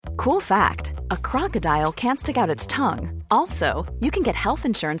Cool fact, a crocodile can't stick out its tongue. Also, you can get health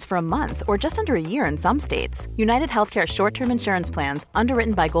insurance for a month or just under a year in some states. United Healthcare short-term insurance plans,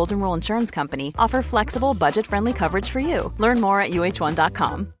 underwritten by Golden Rule Insurance Company, offer flexible, budget-friendly coverage for you. Learn more at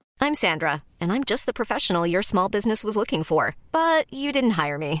uh1.com. I'm Sandra, and I'm just the professional your small business was looking for. But you didn't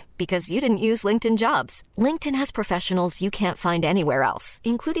hire me because you didn't use LinkedIn Jobs. LinkedIn has professionals you can't find anywhere else,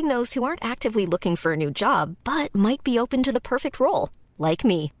 including those who aren't actively looking for a new job, but might be open to the perfect role, like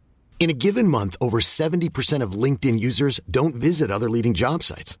me. In a given month, over 70% of LinkedIn users don't visit other leading job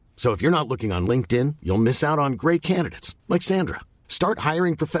sites. So if you're not looking on LinkedIn, you'll miss out on great candidates like Sandra. Start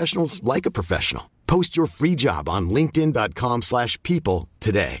hiring professionals like a professional. Post your free job on linkedin.com/people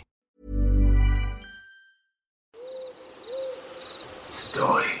today.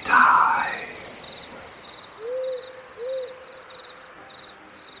 Story time.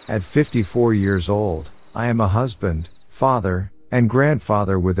 At 54 years old, I am a husband, father, and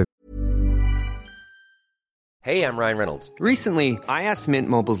grandfather with a... Hey, I'm Ryan Reynolds. Recently, I asked Mint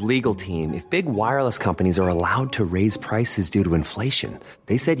Mobile's legal team if big wireless companies are allowed to raise prices due to inflation.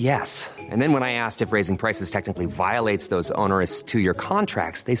 They said yes. And then when I asked if raising prices technically violates those onerous two-year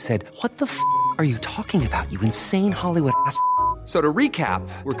contracts, they said, "What the f*** are you talking about, you insane Hollywood ass?" So to recap,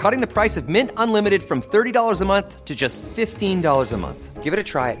 we're cutting the price of Mint Unlimited from $30 a month to just $15 a month. Give it a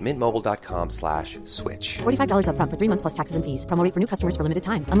try at mintmobile.com/switch. $45 up front for 3 months plus taxes and fees. Promo rate for new customers for limited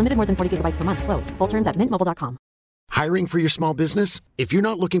time. Unlimited more than 40 gigabytes per month. Slows full terms at mintmobile.com. Hiring for your small business? If you're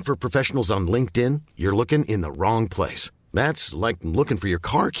not looking for professionals on LinkedIn, you're looking in the wrong place. That's like looking for your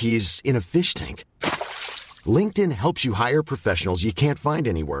car keys in a fish tank. LinkedIn helps you hire professionals you can't find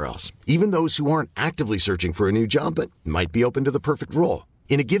anywhere else, even those who aren't actively searching for a new job but might be open to the perfect role.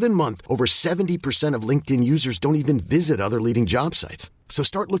 In a given month, over 70% of LinkedIn users don't even visit other leading job sites. So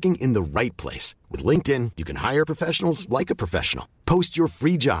start looking in the right place. With LinkedIn, you can hire professionals like a professional. Post your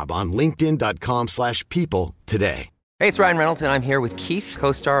free job on linkedin.com/people today. Hey, it's Ryan Reynolds, and I'm here with Keith,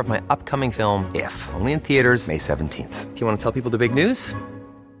 co-star of my upcoming film, If, only in theaters May 17th. Do you want to tell people the big news?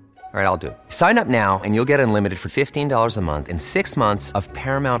 All right, I'll do it. Sign up now and you'll get unlimited for $15 a month and 6 months of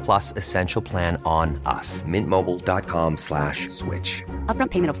Paramount Plus Essential Plan on us. mintmobile.com/switch.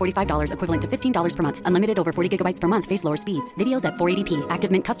 Upfront payment of $45 equivalent to $15 per month. Unlimited over 40 gigabytes per month. Face lower speeds. Videos at 480p.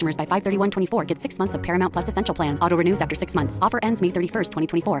 Active Mint customers by 531.24 get 6 months of Paramount Plus Essential Plan. Auto renews after 6 months. Offer ends May 31st,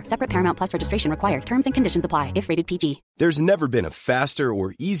 2024. Separate Paramount Plus registration required. Terms and conditions apply if rated PG. There's never been a faster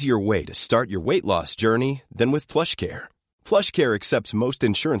or easier way to start your weight loss journey than with PlushCare. PlushCare accepts most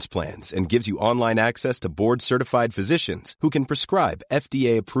insurance plans and gives you online access to board-certified physicians who can prescribe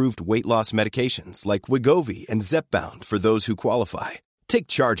FDA-approved weight loss medications like Wegovy and Zepbound for those who qualify. Take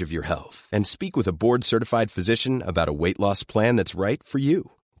charge of your health and speak with a board-certified physician about a weight loss plan that's right for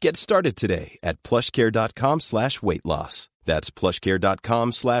you. Get started today at plushcare.com/weight loss. That's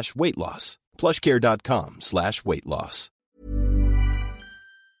plushcare.com/weight loss. plushcare.com/weight loss.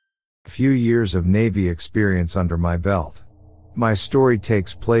 Few years of Navy experience under my belt. My story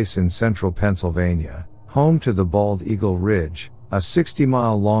takes place in central Pennsylvania, home to the Bald Eagle Ridge, a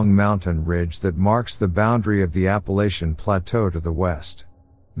 60-mile-long mountain ridge that marks the boundary of the Appalachian Plateau to the west.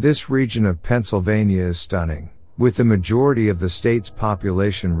 This region of Pennsylvania is stunning, with the majority of the state's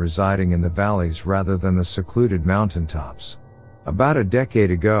population residing in the valleys rather than the secluded mountaintops. About a decade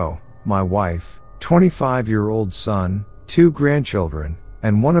ago, my wife, 25-year-old son, 2 grandchildren,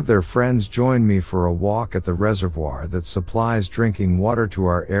 and one of their friends joined me for a walk at the reservoir that supplies drinking water to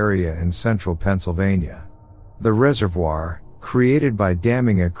our area in central Pennsylvania. The reservoir, created by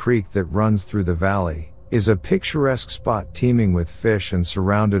damming a creek that runs through the valley, is a picturesque spot teeming with fish and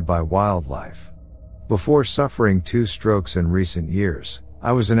surrounded by wildlife. Before suffering 2 strokes in recent years,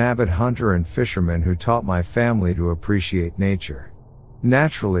 I was an avid hunter and fisherman who taught my family to appreciate nature.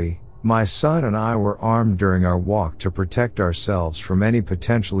 Naturally, my son and I were armed during our walk to protect ourselves from any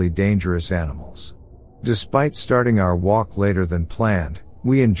potentially dangerous animals. Despite starting our walk later than planned,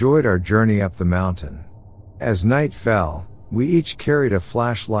 we enjoyed our journey up the mountain. As night fell, we each carried a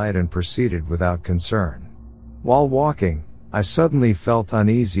flashlight and proceeded without concern. While walking, I suddenly felt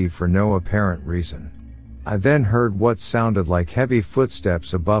uneasy for no apparent reason. I then heard what sounded like heavy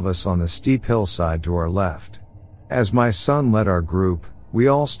footsteps above us on the steep hillside to our left. As my son led our group, we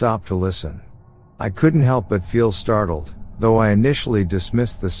all stopped to listen. I couldn't help but feel startled, though I initially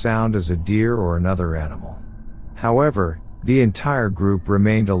dismissed the sound as a deer or another animal. However, the entire group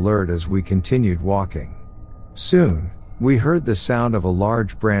remained alert as we continued walking. Soon, we heard the sound of a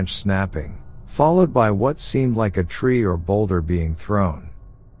large branch snapping, followed by what seemed like a tree or boulder being thrown.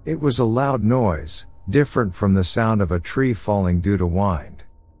 It was a loud noise, different from the sound of a tree falling due to wind.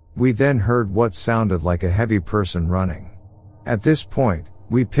 We then heard what sounded like a heavy person running. At this point,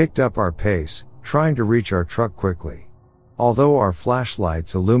 We picked up our pace, trying to reach our truck quickly. Although our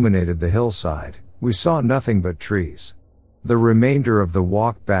flashlights illuminated the hillside, we saw nothing but trees. The remainder of the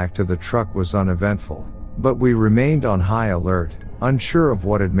walk back to the truck was uneventful, but we remained on high alert, unsure of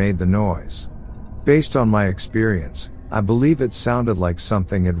what had made the noise. Based on my experience, I believe it sounded like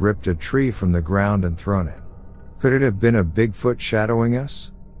something had ripped a tree from the ground and thrown it. Could it have been a Bigfoot shadowing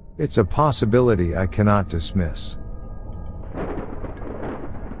us? It's a possibility I cannot dismiss.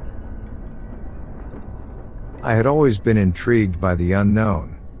 I had always been intrigued by the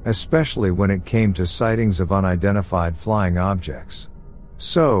unknown, especially when it came to sightings of unidentified flying objects.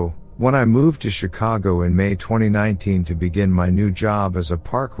 So, when I moved to Chicago in May 2019 to begin my new job as a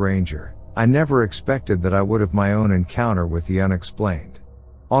park ranger, I never expected that I would have my own encounter with the unexplained.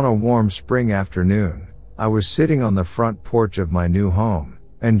 On a warm spring afternoon, I was sitting on the front porch of my new home,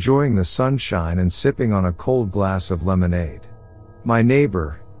 enjoying the sunshine and sipping on a cold glass of lemonade. My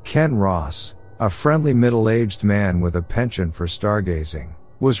neighbor, Ken Ross, a friendly middle-aged man with a penchant for stargazing,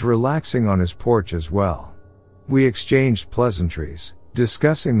 was relaxing on his porch as well. We exchanged pleasantries,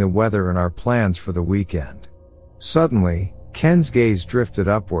 discussing the weather and our plans for the weekend. Suddenly, Ken's gaze drifted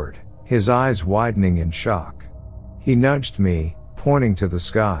upward, his eyes widening in shock. He nudged me, pointing to the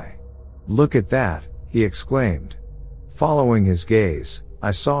sky. "Look at that," he exclaimed. Following his gaze,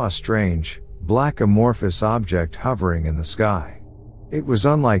 I saw a strange, black amorphous object hovering in the sky. It was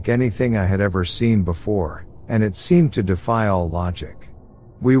unlike anything I had ever seen before, and it seemed to defy all logic.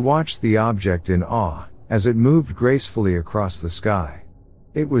 We watched the object in awe, as it moved gracefully across the sky.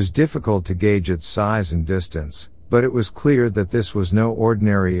 It was difficult to gauge its size and distance, but it was clear that this was no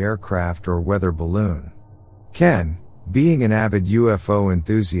ordinary aircraft or weather balloon. Ken, being an avid UFO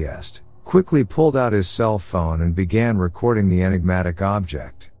enthusiast, quickly pulled out his cell phone and began recording the enigmatic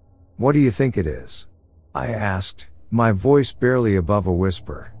object. "What do you think it is?" I asked, my voice barely above a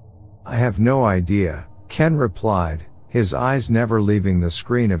whisper. "I have no idea," Ken replied, his eyes never leaving the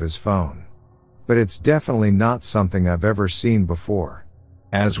screen of his phone. "But it's definitely not something I've ever seen before."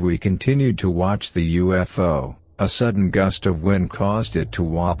 As we continued to watch the UFO, a sudden gust of wind caused it to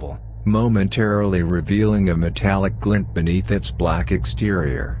wobble, momentarily revealing a metallic glint beneath its black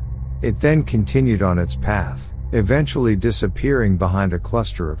exterior. It then continued on its path, eventually disappearing behind a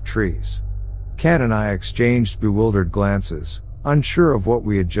cluster of trees. Ken and I exchanged bewildered glances, unsure of what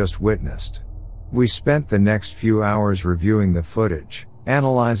we had just witnessed. We spent the next few hours reviewing the footage,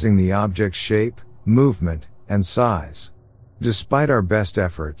 analyzing the object's shape, movement, and size. Despite our best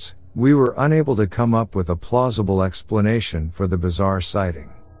efforts, we were unable to come up with a plausible explanation for the bizarre sighting.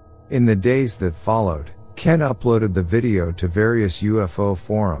 In the days that followed, Ken uploaded the video to various UFO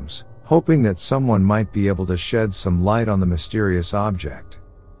forums, hoping that someone might be able to shed some light on the mysterious object.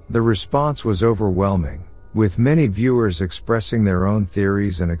 The response was overwhelming, with many viewers expressing their own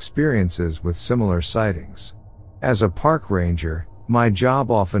theories and experiences with similar sightings. As a park ranger, my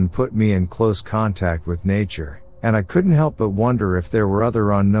job often put me in close contact with nature, and I couldn't help but wonder if there were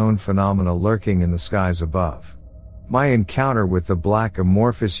other unknown phenomena lurking in the skies above. My encounter with the black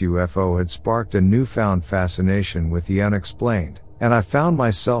amorphous UFO had sparked a newfound fascination with the unexplained, and I found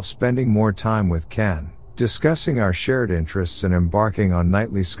myself spending more time with Ken, discussing our shared interests and embarking on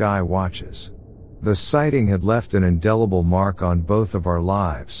nightly sky watches. The sighting had left an indelible mark on both of our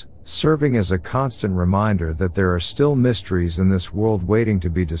lives, serving as a constant reminder that there are still mysteries in this world waiting to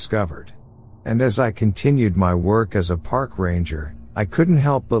be discovered. And as I continued my work as a park ranger, I couldn't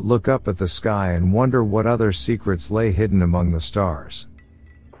help but look up at the sky and wonder what other secrets lay hidden among the stars.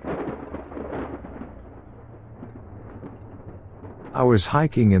 I was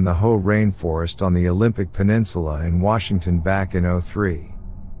hiking in the Hoh Rainforest on the Olympic Peninsula in Washington back in 2003.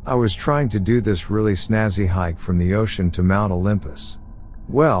 I was trying to do this really snazzy hike from the ocean to Mount Olympus.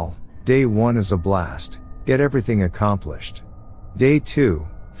 Well, day 1 is a blast, get everything accomplished. Day 2,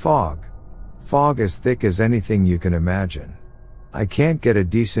 fog. Fog as thick as anything you can imagine. I can't get a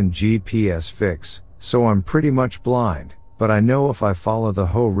decent GPS fix, so I'm pretty much blind, but I know if I follow the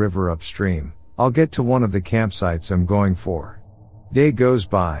Hoh River upstream, I'll get to one of the campsites I'm going for. Day goes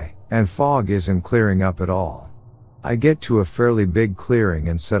by, and fog isn't clearing up at all. I get to a fairly big clearing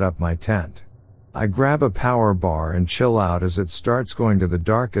and set up my tent. I grab a power bar and chill out as it starts going to the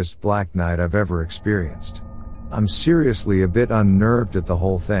darkest black night I've ever experienced. I'm seriously a bit unnerved at the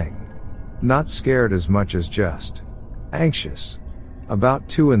whole thing. Not scared as much as just anxious. About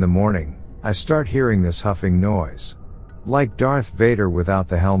 2 a.m, I start hearing this huffing noise. Like Darth Vader without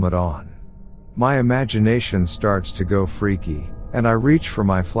the helmet on. My imagination starts to go freaky, and I reach for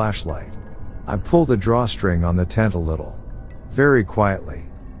my flashlight. I pull the drawstring on the tent a little, very quietly,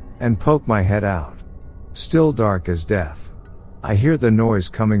 and poke my head out. Still dark as death. I hear the noise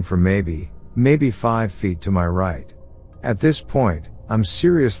coming from maybe 5 feet to my right. At this point, I'm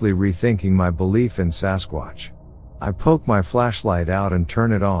seriously rethinking my belief in Sasquatch. I poke my flashlight out and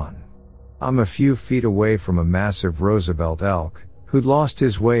turn it on. I'm a few feet away from a massive Roosevelt elk, who'd lost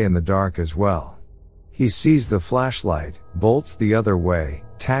his way in the dark as well. He sees the flashlight, bolts the other way,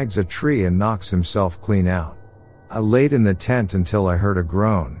 tags a tree and knocks himself clean out. I laid in the tent until I heard a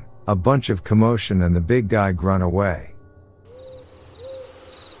groan, a bunch of commotion and the big guy grunt away.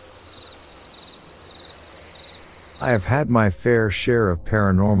 I have had my fair share of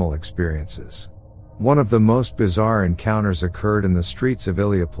paranormal experiences. One of the most bizarre encounters occurred in the streets of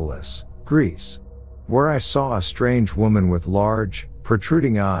Iliopolis, Greece, where I saw a strange woman with large,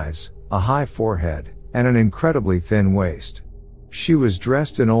 protruding eyes, a high forehead, and an incredibly thin waist. She was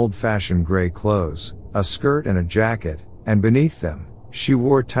dressed in old-fashioned gray clothes, a skirt and a jacket, and beneath them, she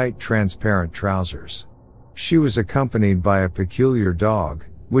wore tight transparent trousers. She was accompanied by a peculiar dog,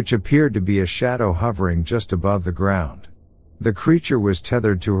 which appeared to be a shadow hovering just above the ground. The creature was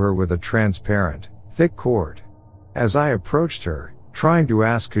tethered to her with a transparent, thick cord. As I approached her, trying to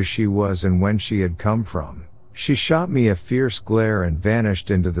ask who she was and when she had come from, she shot me a fierce glare and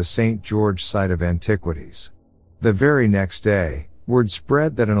vanished into the St. George site of antiquities. The very next day, word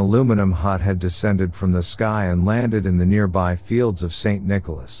spread that an aluminum hut had descended from the sky and landed in the nearby fields of St.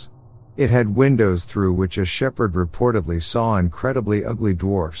 Nicholas. It had windows through which a shepherd reportedly saw incredibly ugly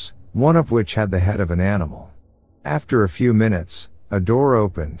dwarfs, one of which had the head of an animal. After a few minutes, a door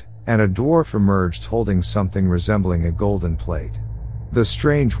opened, and a dwarf emerged holding something resembling a golden plate. The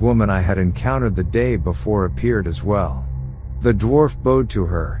strange woman I had encountered the day before appeared as well. The dwarf bowed to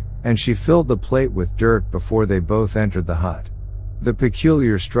her, and she filled the plate with dirt before they both entered the hut. The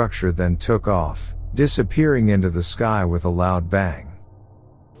peculiar structure then took off, disappearing into the sky with a loud bang.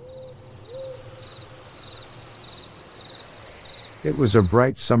 It was a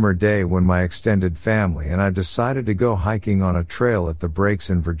bright summer day when my extended family and I decided to go hiking on a trail at the Breaks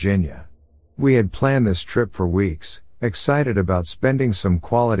in Virginia. We had planned this trip for weeks, excited about spending some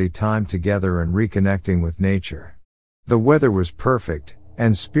quality time together and reconnecting with nature. The weather was perfect,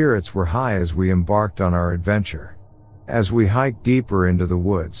 and spirits were high as we embarked on our adventure. As we hiked deeper into the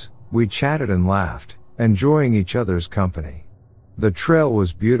woods, we chatted and laughed, enjoying each other's company. The trail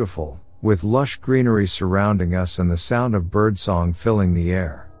was beautiful, with lush greenery surrounding us and the sound of birdsong filling the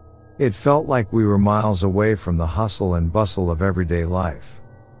air. It felt like we were miles away from the hustle and bustle of everyday life.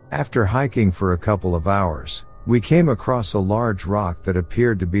 After hiking for a couple of hours, we came across a large rock that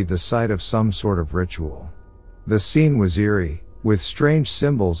appeared to be the site of some sort of ritual. The scene was eerie, with strange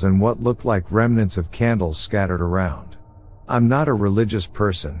symbols and what looked like remnants of candles scattered around. I'm not a religious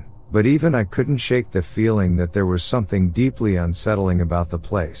person, but even I couldn't shake the feeling that there was something deeply unsettling about the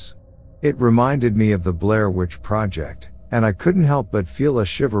place. It reminded me of the Blair Witch Project, and I couldn't help but feel a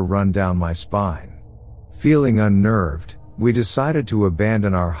shiver run down my spine. Feeling unnerved, we decided to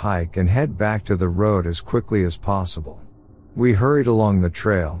abandon our hike and head back to the road as quickly as possible. We hurried along the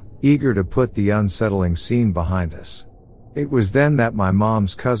trail, eager to put the unsettling scene behind us. It was then that my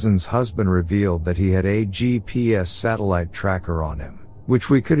mom's cousin's husband revealed that he had a GPS satellite tracker on him, which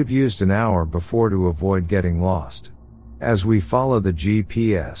we could have used an hour before to avoid getting lost. As we followed the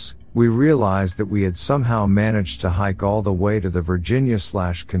GPS, we realized that we had somehow managed to hike all the way to the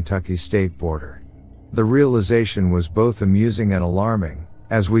Virginia/Kentucky state border. The realization was both amusing and alarming,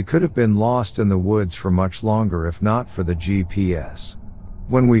 as we could have been lost in the woods for much longer if not for the GPS.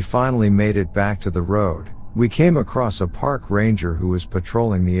 When we finally made it back to the road, we came across a park ranger who was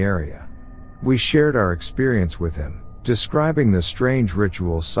patrolling the area. We shared our experience with him, describing the strange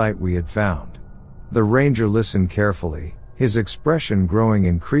ritual site we had found. The ranger listened carefully, his expression growing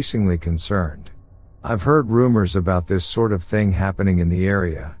increasingly concerned. "I've heard rumors about this sort of thing happening in the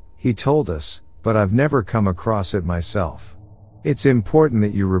area," he told us, "but I've never come across it myself. It's important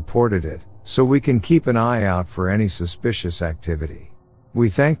that you reported it, so we can keep an eye out for any suspicious activity." We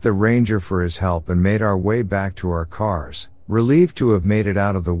thanked the ranger for his help and made our way back to our cars, relieved to have made it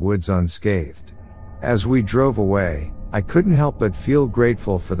out of the woods unscathed. As we drove away, I couldn't help but feel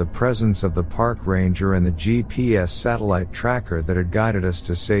grateful for the presence of the park ranger and the GPS satellite tracker that had guided us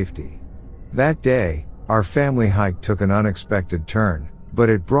to safety. That day, our family hike took an unexpected turn, but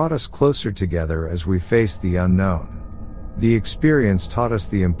it brought us closer together as we faced the unknown. The experience taught us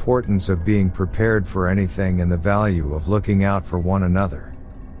the importance of being prepared for anything and the value of looking out for one another.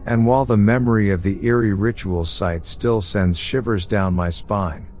 And while the memory of the eerie ritual site still sends shivers down my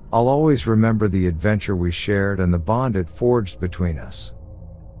spine, I'll always remember the adventure we shared and the bond it forged between us.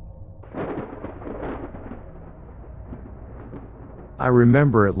 I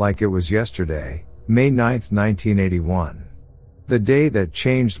remember it like it was yesterday, May 9, 1981. The day that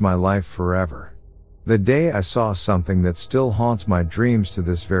changed my life forever. The day I saw something that still haunts my dreams to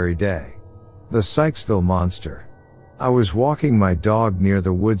this very day. The Sykesville Monster. I was walking my dog near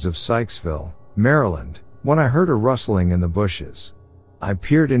the woods of Sykesville, Maryland, when I heard a rustling in the bushes. I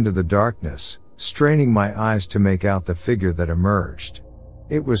peered into the darkness, straining my eyes to make out the figure that emerged.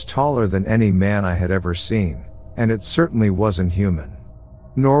 It was taller than any man I had ever seen, and it certainly wasn't human.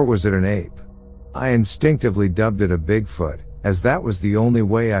 Nor was it an ape. I instinctively dubbed it a Bigfoot, as that was the only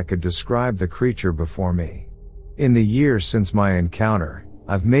way I could describe the creature before me. In the years since my encounter,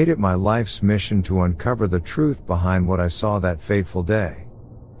 I've made it my life's mission to uncover the truth behind what I saw that fateful day.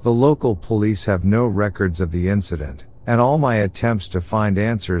 The local police have no records of the incident, and all my attempts to find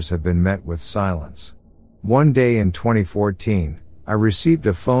answers have been met with silence. One day in 2014, I received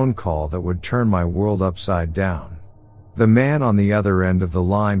a phone call that would turn my world upside down. The man on the other end of the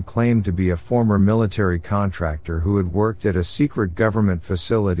line claimed to be a former military contractor who had worked at a secret government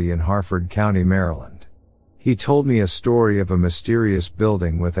facility in Harford County, Maryland. He told me a story of a mysterious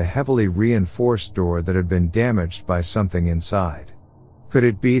building with a heavily reinforced door that had been damaged by something inside. Could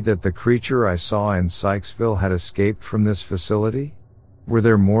it be that the creature I saw in Sykesville had escaped from this facility? Were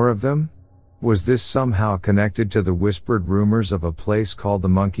there more of them? Was this somehow connected to the whispered rumors of a place called the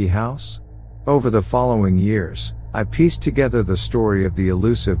Monkey House? Over the following years, I pieced together the story of the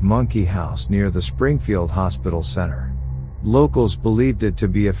elusive Monkey House near the Springfield Hospital Center. Locals believed it to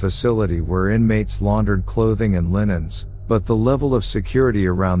be a facility where inmates laundered clothing and linens, but the level of security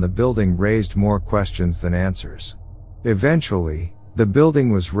around the building raised more questions than answers. Eventually, the building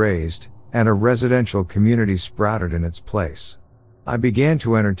was razed, and a residential community sprouted in its place. I began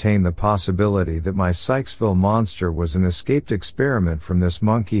to entertain the possibility that my Sykesville monster was an escaped experiment from this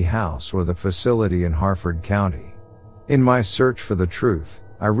Monkey House or the facility in Harford County. In my search for the truth,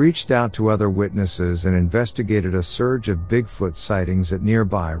 I reached out to other witnesses and investigated a surge of Bigfoot sightings at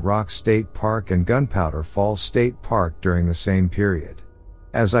nearby Rock State Park and Gunpowder Falls State Park during the same period.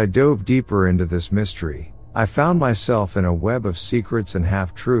 As I dove deeper into this mystery, I found myself in a web of secrets and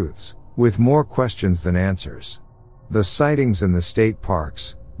half-truths, with more questions than answers. The sightings in the state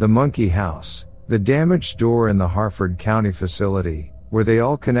parks, the Monkey House, the damaged door in the Harford County facility, were they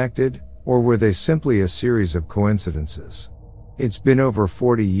all connected, or were they simply a series of coincidences? It's been over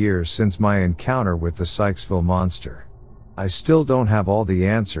 40 years since my encounter with the Sykesville monster. I still don't have all the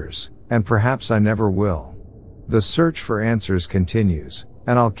answers, and perhaps I never will. The search for answers continues,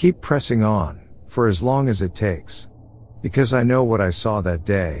 and I'll keep pressing on, for as long as it takes. Because I know what I saw that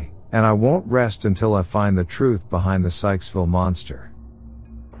day, and I won't rest until I find the truth behind the Sykesville monster.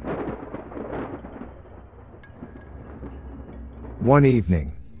 One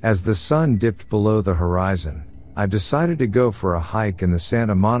evening, as the sun dipped below the horizon, I decided to go for a hike in the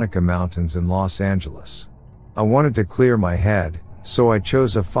Santa Monica Mountains in Los Angeles. I wanted to clear my head, so I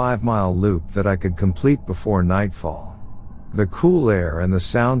chose a 5-mile loop that I could complete before nightfall. The cool air and the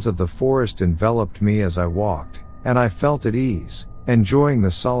sounds of the forest enveloped me as I walked, and I felt at ease, enjoying the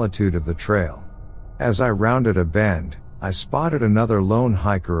solitude of the trail. As I rounded a bend, I spotted another lone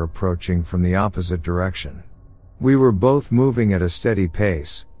hiker approaching from the opposite direction. We were both moving at a steady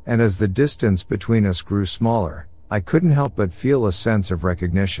pace, and as the distance between us grew smaller, I couldn't help but feel a sense of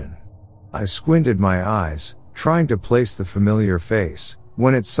recognition. I squinted my eyes, trying to place the familiar face,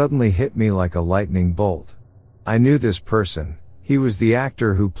 when it suddenly hit me like a lightning bolt. I knew this person. He was the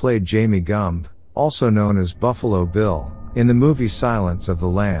actor who played Jamie Gumb, also known as Buffalo Bill, in the movie Silence of the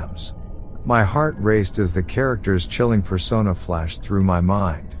Lambs. My heart raced as the character's chilling persona flashed through my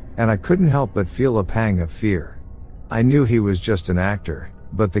mind, and I couldn't help but feel a pang of fear. I knew he was just an actor,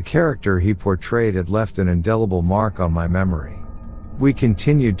 but the character he portrayed had left an indelible mark on my memory. We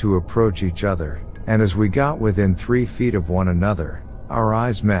continued to approach each other, and as we got within 3 feet of one another, our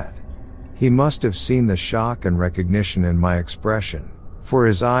eyes met. He must have seen the shock and recognition in my expression, for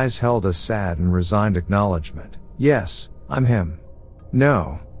his eyes held a sad and resigned acknowledgement. Yes, I'm him.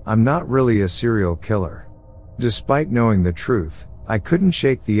 No, I'm not really a serial killer. Despite knowing the truth, I couldn't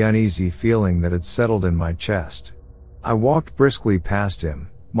shake the uneasy feeling that had settled in my chest. I walked briskly past him,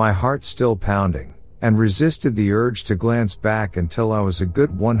 my heart still pounding, and resisted the urge to glance back until I was a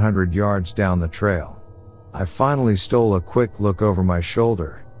good 100 yards down the trail. I finally stole a quick look over my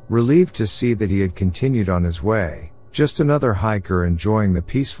shoulder, relieved to see that he had continued on his way, just another hiker enjoying the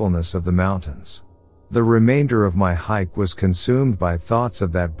peacefulness of the mountains. The remainder of my hike was consumed by thoughts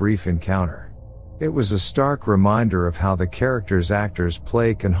of that brief encounter. It was a stark reminder of how the characters actors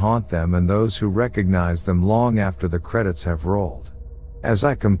play can haunt them and those who recognize them long after the credits have rolled. As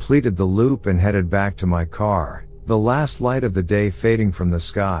I completed the loop and headed back to my car, the last light of the day fading from the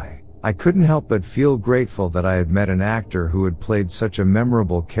sky, I couldn't help but feel grateful that I had met an actor who had played such a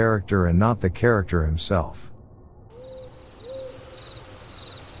memorable character and not the character himself.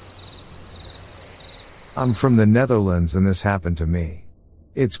 I'm from the Netherlands and this happened to me.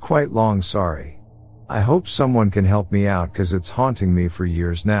 It's quite long, sorry. I hope someone can help me out cause it's haunting me for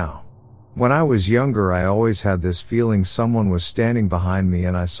years now. When I was younger I always had this feeling someone was standing behind me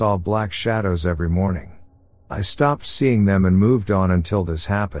and I saw black shadows every morning. I stopped seeing them and moved on until this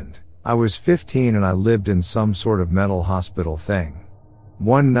happened. I was 15 and I lived in some sort of mental hospital thing.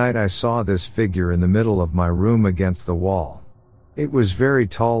 One night I saw this figure in the middle of my room against the wall. It was very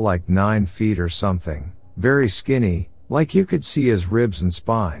tall, like 9 feet or something, very skinny, like you could see his ribs and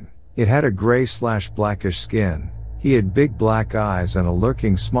spine. It had a gray/blackish skin. He had big black eyes and a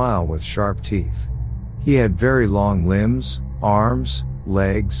lurking smile with sharp teeth. He had very long limbs, arms,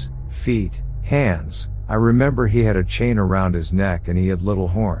 legs, feet, hands. I remember he had a chain around his neck and he had little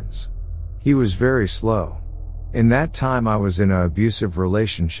horns. He was very slow. In that time I was in an abusive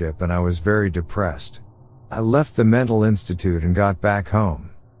relationship and I was very depressed. I left the mental institute and got back home.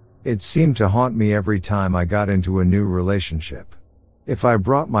 It seemed to haunt me every time I got into a new relationship. If I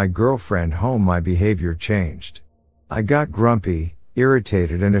brought my girlfriend home my behavior changed. I got grumpy,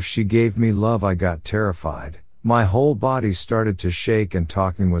 irritated, and if she gave me love I got terrified. My whole body started to shake and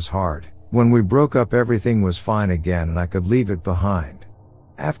talking was hard. When we broke up everything was fine again and I could leave it behind.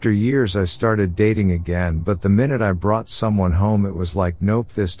 After years I started dating again, but the minute I brought someone home it was like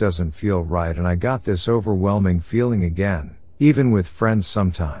nope, this doesn't feel right, and I got this overwhelming feeling again, even with friends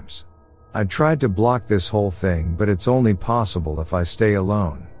sometimes. I tried to block this whole thing, but it's only possible if I stay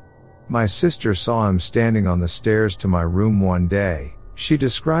alone. My sister saw him standing on the stairs to my room one day. She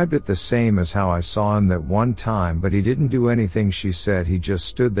described it the same as how I saw him that one time, but he didn't do anything. She said he just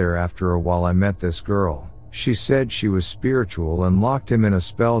stood there. After a while I met this girl. She said she was spiritual and locked him in a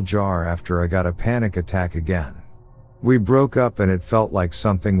spell jar after I got a panic attack again. We broke up and it felt like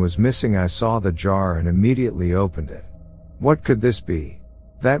something was missing. I saw the jar and immediately opened it. What could this be?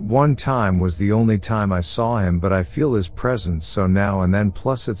 That one time was the only time I saw him, but I feel his presence so now and then,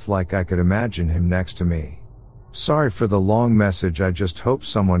 plus it's like I could imagine him next to me. Sorry for the long message, I just hope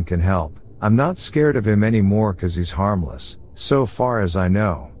someone can help. I'm not scared of him anymore cause he's harmless, so far as I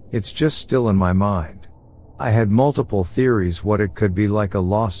know. It's just still in my mind. I had multiple theories what it could be, like a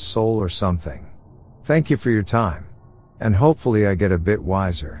lost soul or something. Thank you for your time. And hopefully I get a bit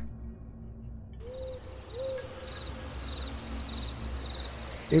wiser.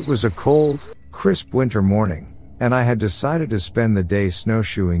 It was a cold, crisp winter morning, and I had decided to spend the day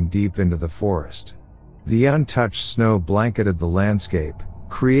snowshoeing deep into the forest. The untouched snow blanketed the landscape,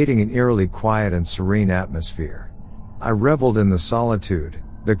 creating an eerily quiet and serene atmosphere. I reveled in the solitude,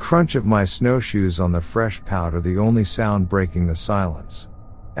 the crunch of my snowshoes on the fresh powder the only sound breaking the silence.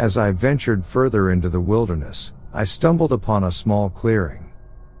 As I ventured further into the wilderness, I stumbled upon a small clearing.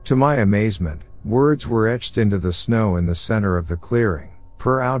 To my amazement, words were etched into the snow in the center of the clearing.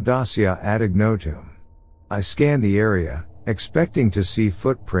 Per audacia ad ignotum. I scanned the area, expecting to see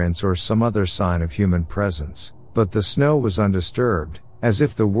footprints or some other sign of human presence, but the snow was undisturbed, as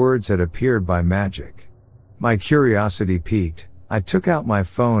if the words had appeared by magic. My curiosity piqued. I took out my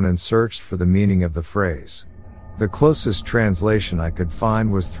phone and searched for the meaning of the phrase. The closest translation I could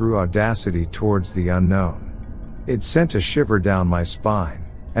find was through Audacity towards the unknown. It sent a shiver down my spine,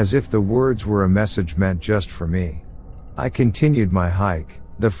 as if the words were a message meant just for me. I continued my hike,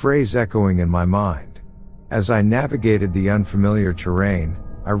 the phrase echoing in my mind. As I navigated the unfamiliar terrain,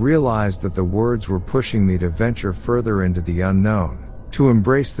 I realized that the words were pushing me to venture further into the unknown, to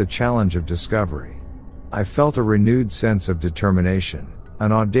embrace the challenge of discovery. I felt a renewed sense of determination,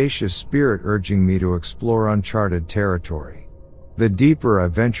 an audacious spirit urging me to explore uncharted territory. The deeper I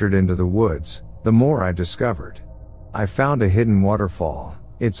ventured into the woods, the more I discovered. I found a hidden waterfall,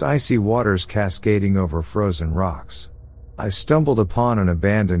 its icy waters cascading over frozen rocks. I stumbled upon an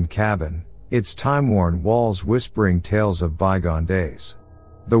abandoned cabin, its time-worn walls whispering tales of bygone days.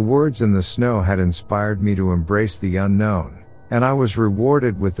 The words in the snow had inspired me to embrace the unknown, and I was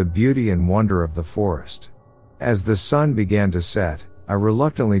rewarded with the beauty and wonder of the forest. As the sun began to set, I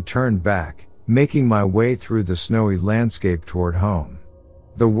reluctantly turned back, making my way through the snowy landscape toward home.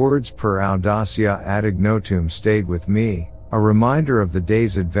 The words per audacia ad ignotum stayed with me, a reminder of the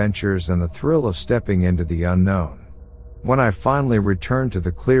day's adventures and the thrill of stepping into the unknown. When I finally returned to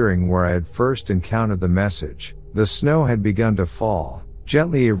the clearing where I had first encountered the message, the snow had begun to fall,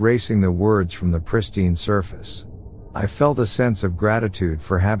 gently erasing the words from the pristine surface. I felt a sense of gratitude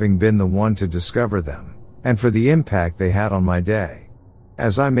for having been the one to discover them, and for the impact they had on my day.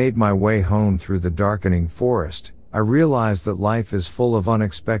 As I made my way home through the darkening forest, I realized that life is full of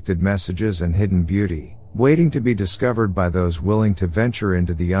unexpected messages and hidden beauty, waiting to be discovered by those willing to venture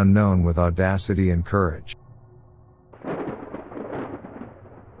into the unknown with audacity and courage.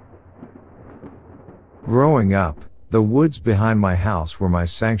 Growing up, the woods behind my house were my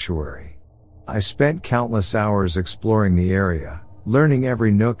sanctuary. I spent countless hours exploring the area, learning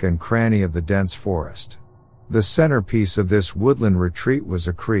every nook and cranny of the dense forest. The centerpiece of this woodland retreat was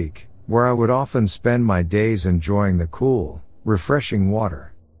a creek, where I would often spend my days enjoying the cool, refreshing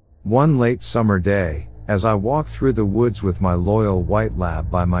water. One late summer day, as I walked through the woods with my loyal white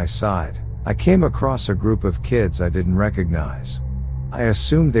lab by my side, I came across a group of kids I didn't recognize. I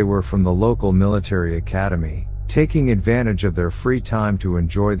assumed they were from the local military academy, taking advantage of their free time to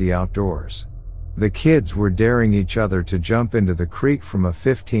enjoy the outdoors. The kids were daring each other to jump into the creek from a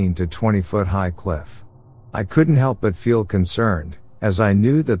 15 to 20 foot high cliff. I couldn't help but feel concerned, as I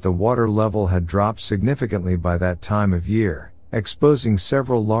knew that the water level had dropped significantly by that time of year, exposing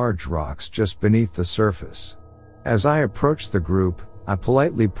several large rocks just beneath the surface. As I approached the group, I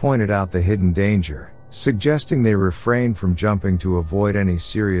politely pointed out the hidden danger, suggesting they refrain from jumping to avoid any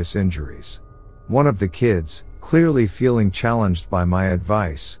serious injuries. One of the kids, clearly feeling challenged by my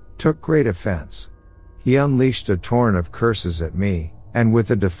advice, took great offense. He unleashed a torrent of curses at me, and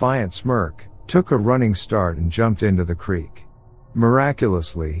with a defiant smirk, took a running start and jumped into the creek.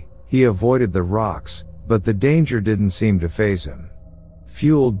 Miraculously, he avoided the rocks, but the danger didn't seem to faze him.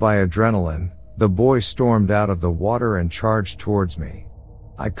 Fueled by adrenaline, the boy stormed out of the water and charged towards me.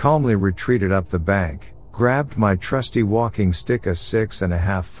 I calmly retreated up the bank, grabbed my trusty walking stick, a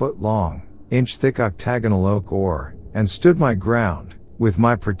 6.5 foot long, inch-thick octagonal oak oar, and stood my ground, with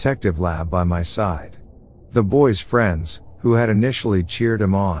my protective lab by my side. The boy's friends, who had initially cheered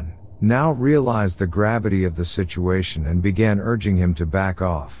him on, now realized the gravity of the situation and began urging him to back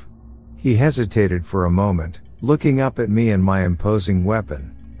off. He hesitated for a moment, looking up at me and my imposing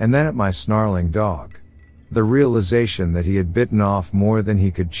weapon, and then at my snarling dog. The realization that he had bitten off more than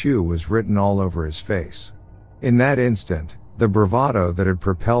he could chew was written all over his face. In that instant, the bravado that had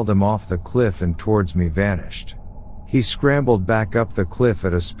propelled him off the cliff and towards me vanished. He scrambled back up the cliff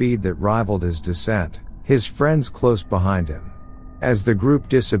at a speed that rivaled his descent, his friends close behind him. As the group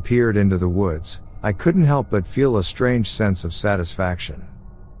disappeared into the woods, I couldn't help but feel a strange sense of satisfaction.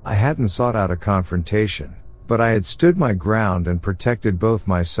 I hadn't sought out a confrontation, but I had stood my ground and protected both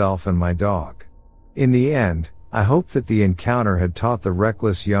myself and my dog. In the end, I hoped that the encounter had taught the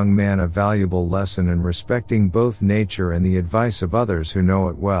reckless young man a valuable lesson in respecting both nature and the advice of others who know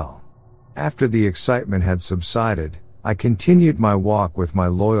it well. After the excitement had subsided, I continued my walk with my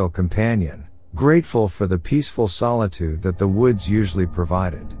loyal companion, grateful for the peaceful solitude that the woods usually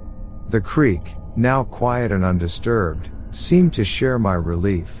provided. The creek, now quiet and undisturbed, seemed to share my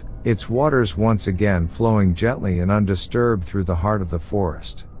relief, its waters once again flowing gently and undisturbed through the heart of the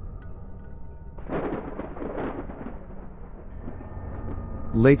forest.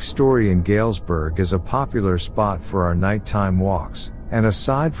 Lake Story in Galesburg is a popular spot for our nighttime walks, and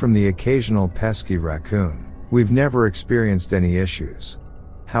aside from the occasional pesky raccoon, we've never experienced any issues.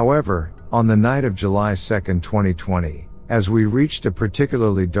 However, on the night of July 2, 2020, as we reached a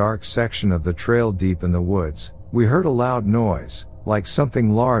particularly dark section of the trail deep in the woods, we heard a loud noise, like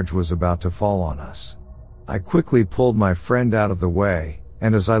something large was about to fall on us. I quickly pulled my friend out of the way,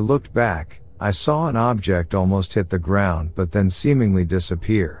 and as I looked back, I saw an object almost hit the ground but then seemingly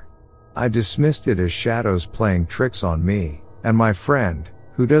disappear. I dismissed it as shadows playing tricks on me, and my friend,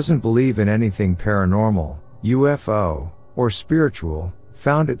 who doesn't believe in anything paranormal, UFO, or spiritual,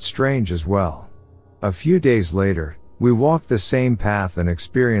 found it strange as well. A few days later, we walked the same path and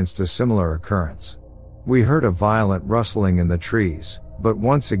experienced a similar occurrence. We heard a violent rustling in the trees, but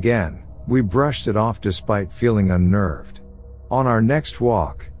once again, we brushed it off despite feeling unnerved. On our next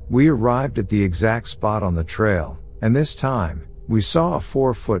walk, we arrived at the exact spot on the trail, and this time, we saw a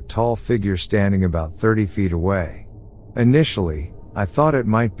 4-foot-tall figure standing about 30 feet away. Initially, I thought it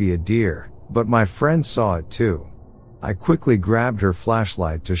might be a deer, but my friend saw it too. I quickly grabbed her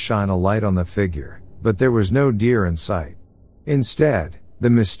flashlight to shine a light on the figure, but there was no deer in sight. Instead, the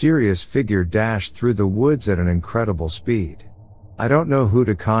mysterious figure dashed through the woods at an incredible speed. I don't know who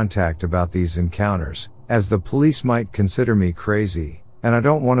to contact about these encounters, as the police might consider me crazy, and I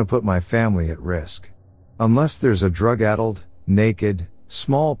don't want to put my family at risk. Unless there's a drug-addled, naked,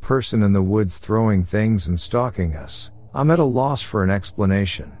 small person in the woods throwing things and stalking us, I'm at a loss for an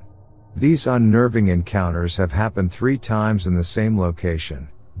explanation. These unnerving encounters have happened 3 times in the same location,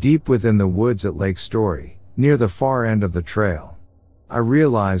 deep within the woods at Lake Story, near the far end of the trail. I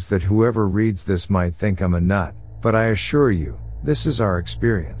realize that whoever reads this might think I'm a nut, but I assure you, this is our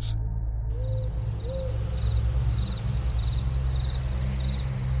experience.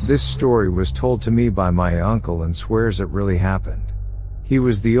 This story was told to me by my uncle and swears it really happened. He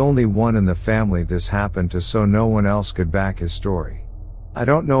was the only one in the family this happened to, so no one else could back his story. I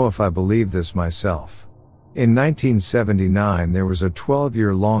don't know if I believe this myself. In 1979 there was a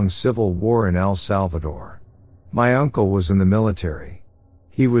 12-year-long civil war in El Salvador. My uncle was in the military.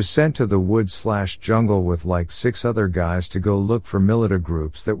 He was sent to the woods/jungle with like 6 other guys to go look for militia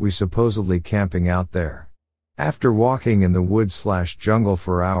groups that were supposedly camping out there. After walking in the woods/jungle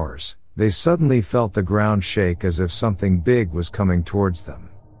for hours, they suddenly felt the ground shake as if something big was coming towards them.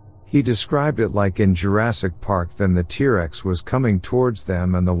 He described it like in Jurassic Park. Then the T-Rex was coming towards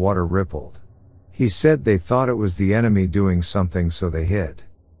them and the water rippled. He said they thought it was the enemy doing something, so they hid.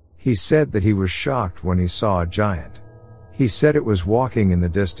 He said that he was shocked when he saw a giant. He said it was walking in the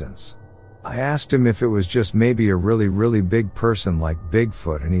distance. I asked him if it was just maybe a really big person like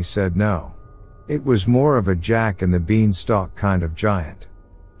Bigfoot, and he said no. It was more of a Jack and the Beanstalk kind of giant.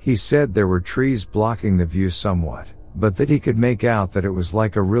 He said there were trees blocking the view somewhat, but that he could make out that it was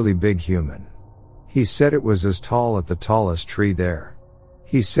like a really big human. He said it was as tall as the tallest tree there.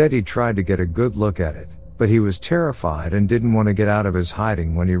 He said he tried to get a good look at it, but he was terrified and didn't want to get out of his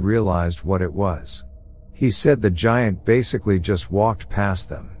hiding when he realized what it was. He said the giant basically just walked past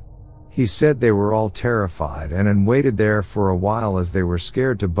them. He said they were all terrified and waited there for a while as they were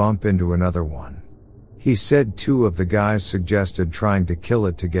scared to bump into another one. He said 2 of the guys suggested trying to kill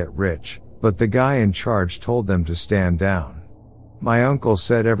it to get rich, but the guy in charge told them to stand down. My uncle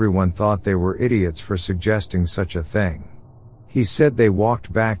said everyone thought they were idiots for suggesting such a thing. He said they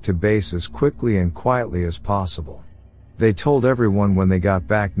walked back to base as quickly and quietly as possible. They told everyone when they got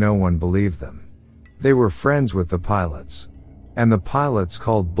back no one believed them. They were friends with the pilots. And the pilots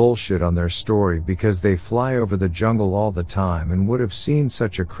called bullshit on their story because they fly over the jungle all the time and would have seen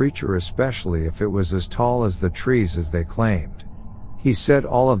such a creature, especially if it was as tall as the trees as they claimed. He said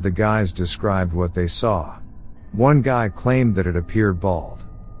all of the guys described what they saw. One guy claimed that it appeared bald.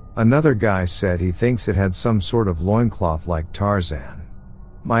 Another guy said he thinks it had some sort of loincloth like Tarzan.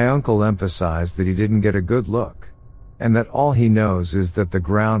 My uncle emphasized that he didn't get a good look, and that all he knows is that the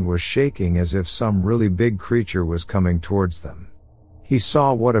ground was shaking as if some really big creature was coming towards them. He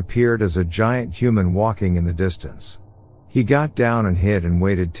saw what appeared as a giant human walking in the distance. He got down and hid and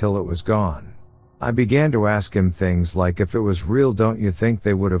waited till it was gone. I began to ask him things like, if it was real, don't you think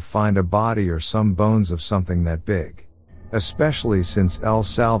they would have found a body or some bones of something that big? Especially since El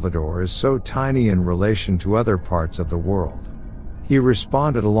Salvador is so tiny in relation to other parts of the world. He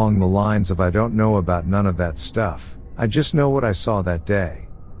responded along the lines of, I don't know about none of that stuff. I just know what I saw that day.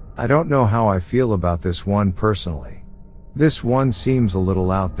 I don't know how I feel about this one personally. This one seems a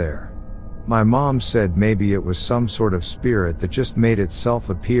little out there. My mom said maybe it was some sort of spirit that just made itself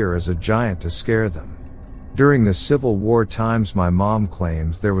appear as a giant to scare them. During the Civil War times, my mom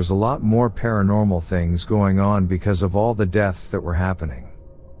claims there was a lot more paranormal things going on because of all the deaths that were happening.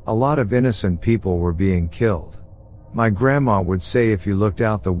 A lot of innocent people were being killed. My grandma would say if you looked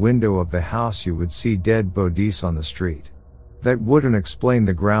out the window of the house you would see dead bodies on the street. That wouldn't explain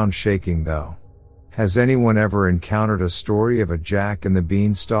the ground shaking though. Has anyone ever encountered a story of a Jack and the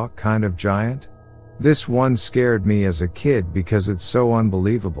Beanstalk kind of giant? This one scared me as a kid because it's so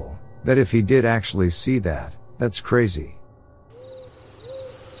unbelievable, that if he did actually see that, that's crazy.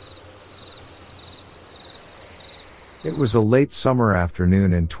 It was a late summer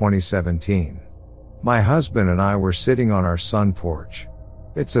afternoon in 2017. My husband and I were sitting on our sun porch.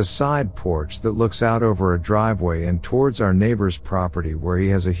 It's a side porch that looks out over a driveway and towards our neighbor's property where he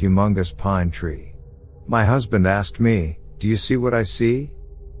has a humongous pine tree. My husband asked me, "Do you see what I see?"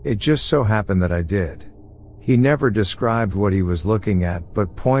 It just so happened that I did. He never described what he was looking at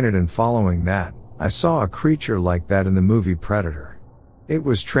but pointed, and following that, I saw a creature like that in the movie Predator. It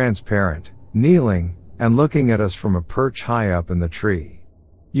was transparent, kneeling, and looking at us from a perch high up in the tree.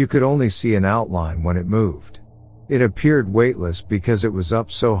 You could only see an outline when it moved. It appeared weightless because it was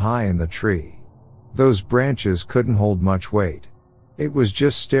up so high in the tree. Those branches couldn't hold much weight. It was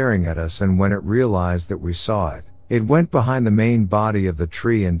just staring at us, and when it realized that we saw it, it went behind the main body of the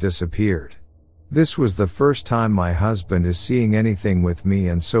tree and disappeared. This was the first time my husband is seeing anything with me,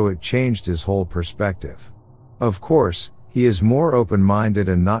 and so it changed his whole perspective. Of course, he is more open-minded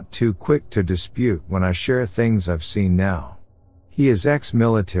and not too quick to dispute when I share things I've seen now. He is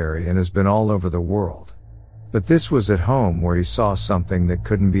ex-military and has been all over the world. But this was at home where he saw something that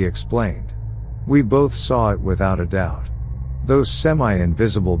couldn't be explained. We both saw it without a doubt. Those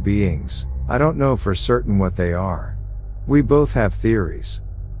semi-invisible beings, I don't know for certain what they are. We both have theories.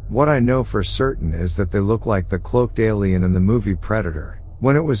 What I know for certain is that they look like the cloaked alien in the movie Predator,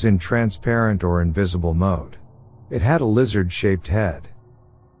 when it was in transparent or invisible mode. It had a lizard-shaped head.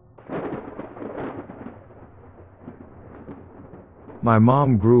 My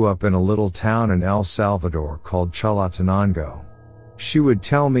mom grew up in a little town in El Salvador called Chalatenango. She would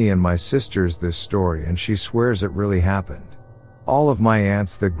tell me and my sisters this story, and she swears it really happened. All of my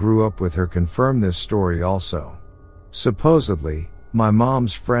aunts that grew up with her confirm this story also. Supposedly, my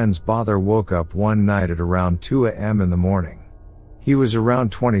mom's friend's father woke up one night at around 2 a.m. in the morning. He was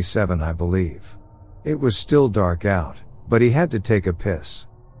around 27, I believe. It was still dark out, but he had to take a piss.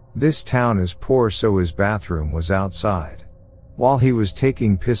 This town is poor, so his bathroom was outside. While he was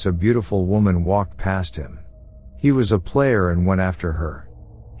taking piss, a beautiful woman walked past him. He was a player and went after her.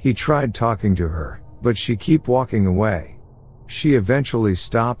 He tried talking to her, but she kept walking away. She eventually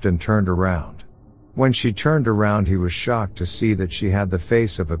stopped and turned around. When she turned around, he was shocked to see that she had the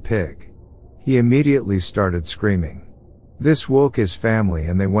face of a pig. He immediately started screaming. This woke his family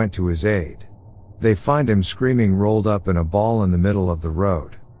and they went to his aid. They find him screaming, rolled up in a ball in the middle of the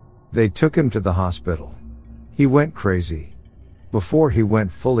road. They took him to the hospital. He went crazy. Before he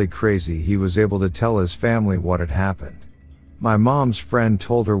went fully crazy, he was able to tell his family what had happened. My mom's friend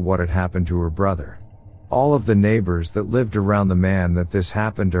told her what had happened to her brother. All of the neighbors that lived around the man that this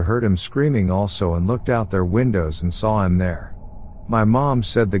happened to heard him screaming also and looked out their windows and saw him there. My mom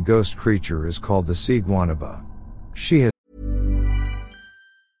said the ghost creature is called the Siguanaba. She has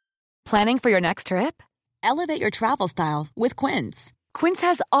Planning for your next trip? Elevate your travel style with Quince. Quince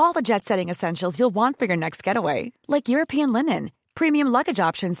has all the jet-setting essentials you'll want for your next getaway, like European linen, premium luggage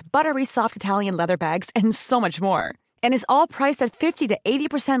options, buttery soft Italian leather bags, and so much more. And is all priced at 50 to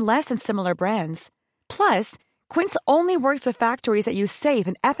 80% less than similar brands. Plus, Quince only works with factories that use safe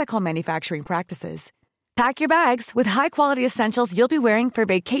and ethical manufacturing practices. Pack your bags with high-quality essentials you'll be wearing for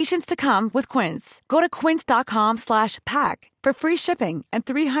vacations to come with Quince. Go to quince.com/pack for free shipping and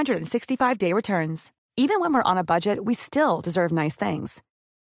 365-day returns. Even when we're on a budget, we still deserve nice things.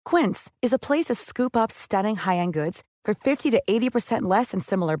 Quince is a place to scoop up stunning high-end goods for 50 to 80% less than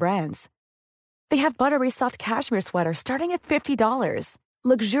similar brands. They have buttery soft cashmere sweaters starting at $50,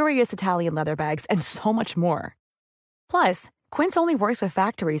 luxurious Italian leather bags, and so much more. Plus, Quince only works with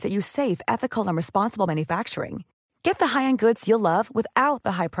factories that use safe, ethical, and responsible manufacturing. Get the high-end goods you'll love without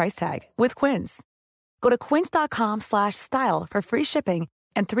the high price tag with Quince. Go to quince.com/style for free shipping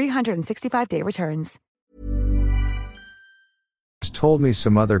and 365-day returns. Told me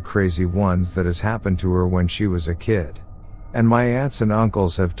some other crazy ones that has happened to her when she was a kid. And my aunts and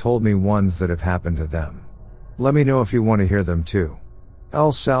uncles have told me ones that have happened to them. Let me know if you want to hear them too.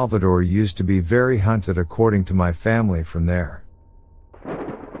 El Salvador used to be very haunted according to my family from there.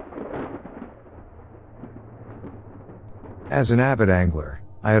 As an avid angler,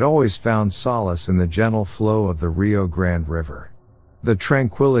 I had always found solace in the gentle flow of the Rio Grande River. The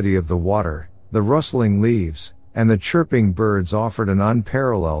tranquility of the water, the rustling leaves, and the chirping birds offered an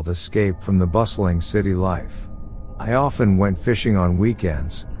unparalleled escape from the bustling city life. I often went fishing on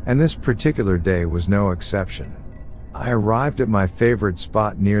weekends, and this particular day was no exception. I arrived at my favorite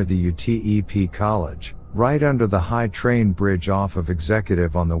spot near the UTEP College, right under the high train bridge off of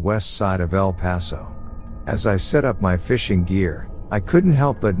Executive on the west side of El Paso. As I set up my fishing gear, I couldn't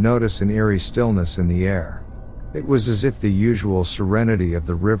help but notice an eerie stillness in the air. It was as if the usual serenity of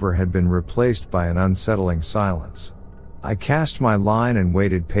the river had been replaced by an unsettling silence. I cast my line and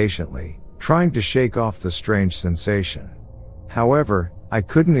waited patiently, trying to shake off the strange sensation. However, I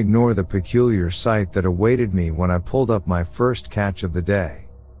couldn't ignore the peculiar sight that awaited me when I pulled up my first catch of the day.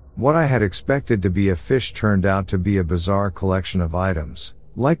 What I had expected to be a fish turned out to be a bizarre collection of items,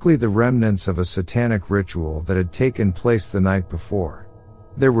 likely the remnants of a satanic ritual that had taken place the night before.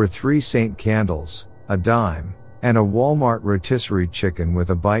 There were 3 Saint candles, a dime, and a Walmart rotisserie chicken with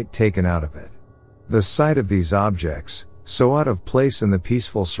a bite taken out of it. The sight of these objects, so out of place in the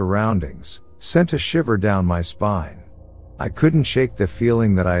peaceful surroundings, sent a shiver down my spine. I couldn't shake the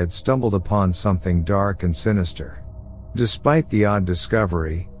feeling that I had stumbled upon something dark and sinister. Despite the odd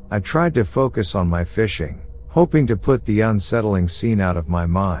discovery, I tried to focus on my fishing, hoping to put the unsettling scene out of my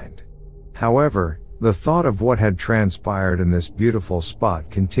mind. However, the thought of what had transpired in this beautiful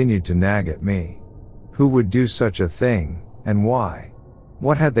spot continued to nag at me. Who would do such a thing, and why?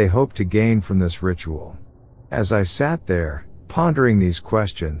 What had they hoped to gain from this ritual? As I sat there, pondering these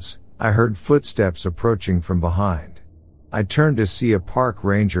questions, I heard footsteps approaching from behind. I turned to see a park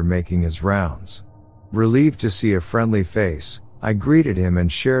ranger making his rounds. Relieved to see a friendly face, I greeted him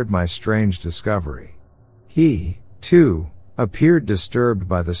and shared my strange discovery. He, too, appeared disturbed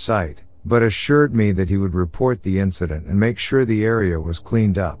by the sight, but assured me that he would report the incident and make sure the area was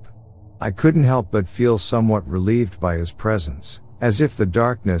cleaned up. I couldn't help but feel somewhat relieved by his presence, as if the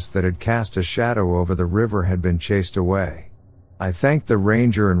darkness that had cast a shadow over the river had been chased away. I thanked the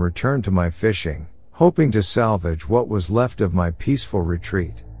ranger and returned to my fishing, hoping to salvage what was left of my peaceful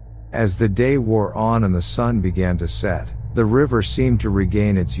retreat. As the day wore on and the sun began to set, the river seemed to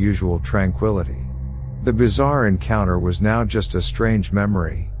regain its usual tranquility. The bizarre encounter was now just a strange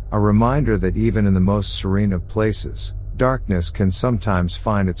memory, a reminder that even in the most serene of places, darkness can sometimes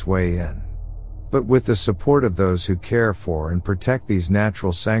find its way in. But with the support of those who care for and protect these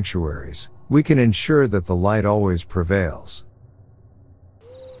natural sanctuaries, we can ensure that the light always prevails.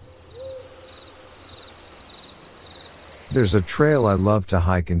 There's a trail I love to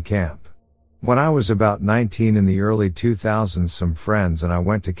hike and camp. When I was about 19 in the early 2000s, some friends and I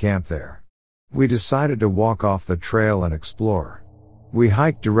went to camp there. We decided to walk off the trail and explore. We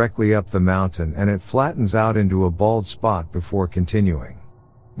hiked directly up the mountain and it flattens out into a bald spot before continuing.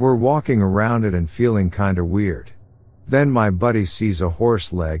 We're walking around it and feeling kinda weird. Then my buddy sees a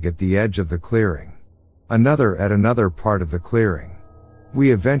horse leg at the edge of the clearing. Another at another part of the clearing.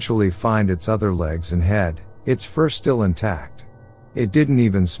 We eventually find its other legs and head, its fur still intact. It didn't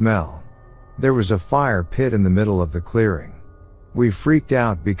even smell. There was a fire pit in the middle of the clearing. We freaked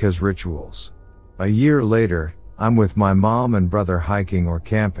out because rituals. A year later, I'm with my mom and brother hiking or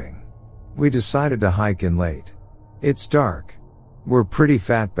camping. We decided to hike in late. It's dark. We're pretty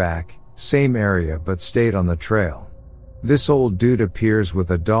fat back, same area but stayed on the trail. This old dude appears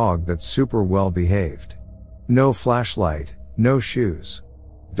with a dog that's super well behaved. No flashlight, no shoes.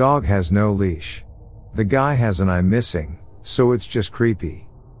 Dog has no leash. The guy has an eye missing, so it's just creepy.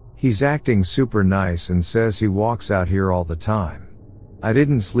 He's acting super nice and says he walks out here all the time. I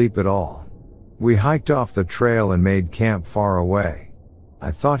didn't sleep at all. We hiked off the trail and made camp far away.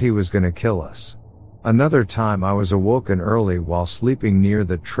 I thought he was gonna kill us. Another time I was awoken early while sleeping near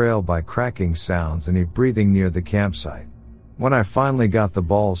the trail by cracking sounds and he breathing near the campsite. When I finally got the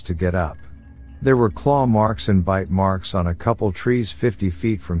balls to get up, there were claw marks and bite marks on a couple trees 50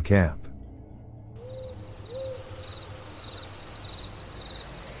 feet from camp.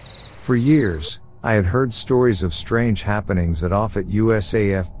 For years, I had heard stories of strange happenings at Offutt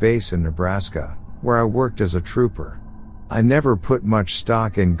USAF base in Nebraska, where I worked as a trooper. I never put much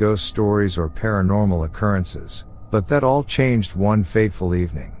stock in ghost stories or paranormal occurrences, but that all changed one fateful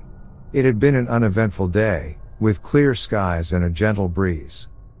evening. It had been an uneventful day, with clear skies and a gentle breeze.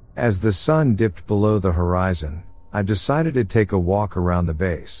 As the sun dipped below the horizon, I decided to take a walk around the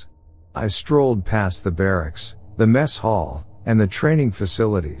base. I strolled past the barracks, the mess hall, and the training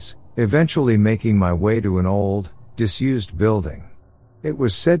facilities, eventually making my way to an old, disused building. It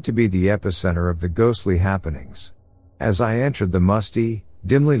was said to be the epicenter of the ghostly happenings. As I entered the musty,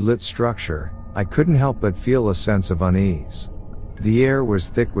 dimly lit structure, I couldn't help but feel a sense of unease. The air was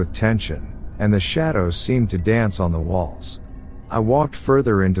thick with tension, and the shadows seemed to dance on the walls. I walked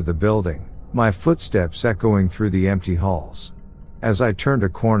further into the building, my footsteps echoing through the empty halls. As I turned a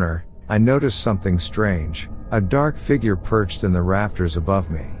corner, I noticed something strange, a dark figure perched in the rafters above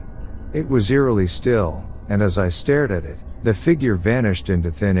me. It was eerily still, and as I stared at it, the figure vanished into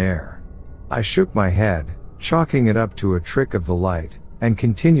thin air. I shook my head, chalking it up to a trick of the light, and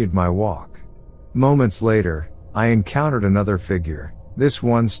continued my walk. Moments later, I encountered another figure, this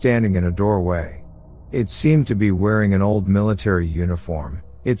one standing in a doorway. It seemed to be wearing an old military uniform,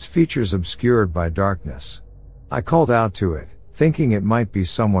 its features obscured by darkness. I called out to it, thinking it might be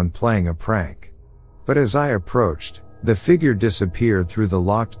someone playing a prank. But as I approached, the figure disappeared through the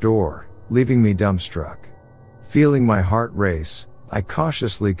locked door, leaving me dumbstruck. Feeling my heart race, I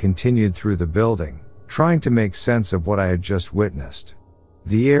cautiously continued through the building, trying to make sense of what I had just witnessed.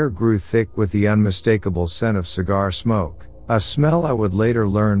 The air grew thick with the unmistakable scent of cigar smoke, a smell I would later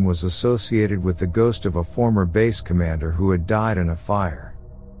learn was associated with the ghost of a former base commander who had died in a fire.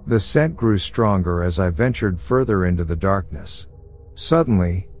 The scent grew stronger as I ventured further into the darkness.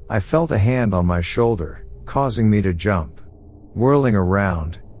 Suddenly, I felt a hand on my shoulder, causing me to jump. Whirling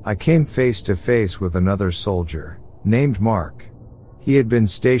around, I came face to face with another soldier, named Mark. He had been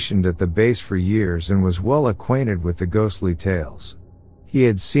stationed at the base for years and was well acquainted with the ghostly tales. He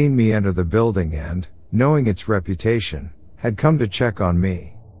had seen me enter the building and, knowing its reputation, had come to check on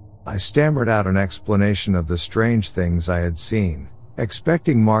me. I stammered out an explanation of the strange things I had seen,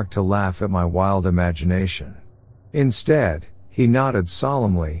 expecting Mark to laugh at my wild imagination. Instead, he nodded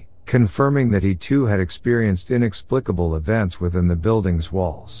solemnly, confirming that he too had experienced inexplicable events within the building's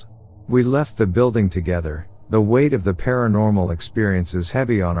walls. We left the building together, the weight of the paranormal experiences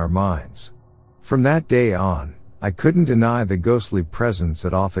heavy on our minds. From that day on, I couldn't deny the ghostly presence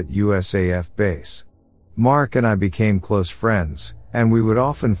at Offutt USAF base. Mark and I became close friends, and we would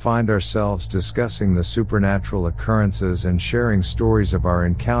often find ourselves discussing the supernatural occurrences and sharing stories of our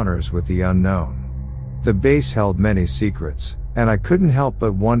encounters with the unknown. The base held many secrets, and I couldn't help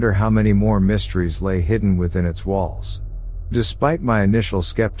but wonder how many more mysteries lay hidden within its walls. Despite my initial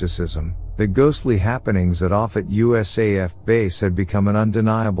skepticism, the ghostly happenings at Offutt USAF base had become an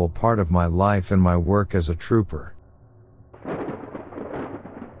undeniable part of my life and my work as a trooper.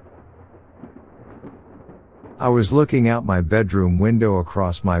 I was looking out my bedroom window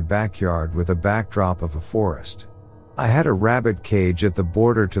across my backyard with a backdrop of a forest. I had a rabbit cage at the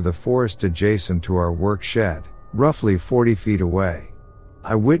border to the forest adjacent to our work shed, roughly 40 feet away.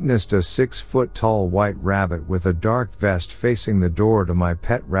 I witnessed a 6-foot-tall white rabbit with a dark vest facing the door to my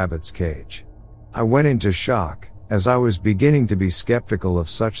pet rabbit's cage. I went into shock, as I was beginning to be skeptical of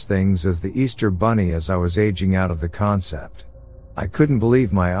such things as the Easter Bunny as I was aging out of the concept. I couldn't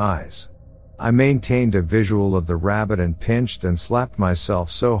believe my eyes. I maintained a visual of the rabbit and pinched and slapped myself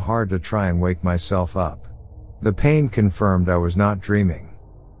so hard to try and wake myself up. The pain confirmed I was not dreaming.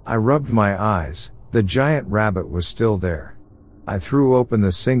 I rubbed my eyes, the giant rabbit was still there. I threw open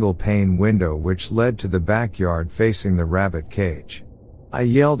the single-pane window which led to the backyard facing the rabbit cage. I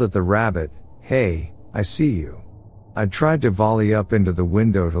yelled at the rabbit, "Hey, I see you." I tried to volley up into the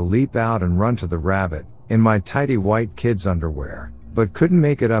window to leap out and run to the rabbit, in my tidy white kid's underwear, but couldn't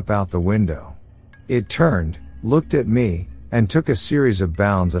make it up out the window. It turned, looked at me, and took a series of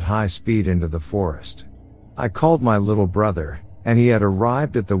bounds at high speed into the forest. I called my little brother, and he had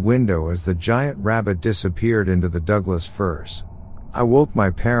arrived at the window as the giant rabbit disappeared into the Douglas firs. I woke my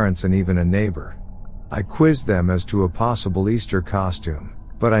parents and even a neighbor. I quizzed them as to a possible Easter costume,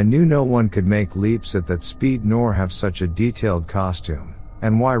 but I knew no one could make leaps at that speed nor have such a detailed costume,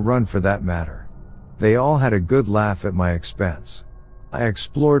 and why run for that matter. They all had a good laugh at my expense. I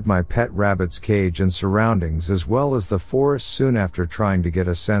explored my pet rabbit's cage and surroundings as well as the forest soon after trying to get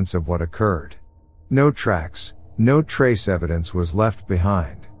a sense of what occurred. No tracks, no trace evidence was left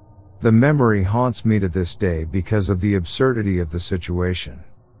behind. The memory haunts me to this day because of the absurdity of the situation.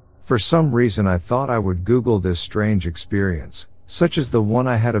 For some reason I thought I would Google this strange experience, such as the one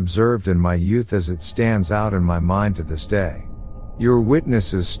I had observed in my youth, as it stands out in my mind to this day. Your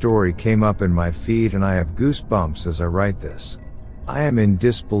witness's story came up in my feed and I have goosebumps as I write this. I am in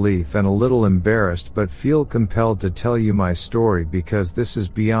disbelief and a little embarrassed but feel compelled to tell you my story because this is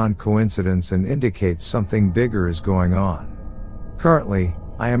beyond coincidence and indicates something bigger is going on. Currently,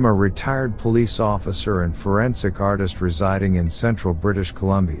 I am a retired police officer and forensic artist residing in central British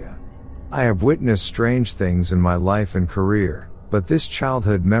Columbia. I have witnessed strange things in my life and career, but this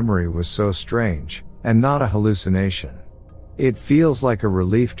childhood memory was so strange, and not a hallucination. It feels like a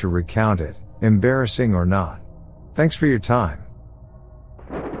relief to recount it, embarrassing or not. Thanks for your time.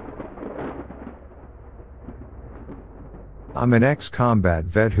 I'm an ex-combat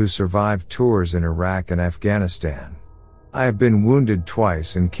vet who survived tours in Iraq and Afghanistan. I have been wounded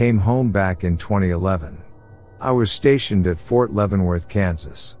twice and came home back in 2011. I was stationed at Fort Leavenworth,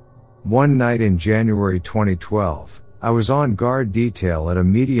 Kansas. One night in January 2012, I was on guard detail at a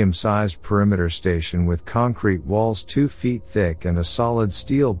medium-sized perimeter station with concrete walls 2 feet thick and a solid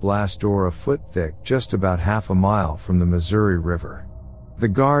steel blast door a foot thick just about half a mile from the Missouri River. The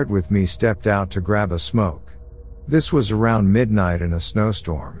guard with me stepped out to grab a smoke. This was around midnight in a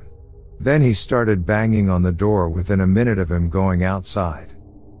snowstorm. Then he started banging on the door within a minute of him going outside.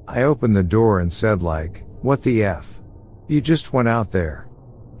 I opened the door and said like, "What the F? You just went out there."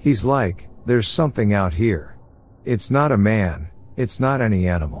 He's like, "There's something out here. It's not a man, it's not any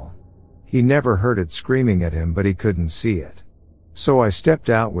animal." He never heard it screaming at him but he couldn't see it. So I stepped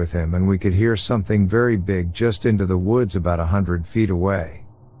out with him and we could hear something very big just into the woods about 100 feet away.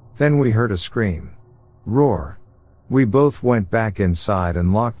 Then we heard a scream. Roar. We both went back inside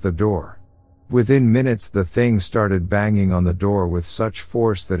and locked the door. Within minutes the thing started banging on the door with such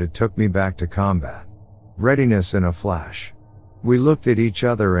force that it took me back to combat. Readiness in a flash. We looked at each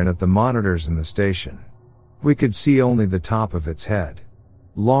other and at the monitors in the station. We could see only the top of its head.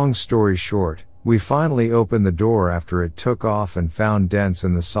 Long story short, we finally opened the door after it took off and found dents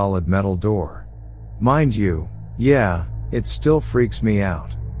in the solid metal door. Mind you, yeah, it still freaks me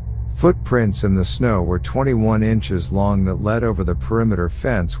out. Footprints in the snow were 21 inches long that led over the perimeter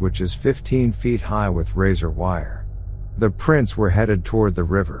fence, which is 15 feet high with razor wire. The prints were headed toward the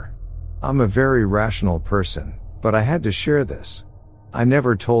river. I'm a very rational person, but I had to share this. I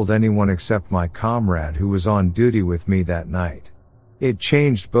never told anyone except my comrade who was on duty with me that night. It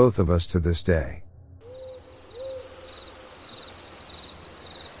changed both of us to this day.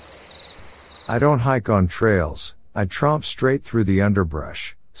 I don't hike on trails, I tromp straight through the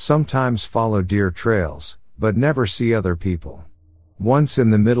underbrush. Sometimes follow deer trails, but never see other people. Once in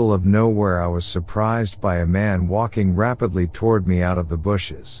the middle of nowhere I was surprised by a man walking rapidly toward me out of the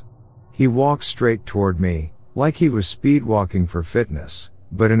bushes. He walked straight toward me, like he was speed walking for fitness,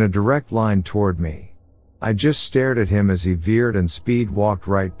 but in a direct line toward me. I just stared at him as he veered and speed walked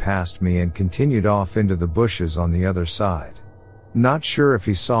right past me and continued off into the bushes on the other side. Not sure if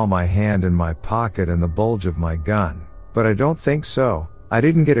he saw my hand in my pocket and the bulge of my gun, but I don't think so. I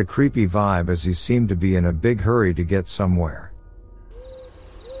didn't get a creepy vibe as he seemed to be in a big hurry to get somewhere.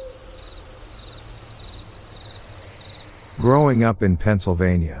 Growing up in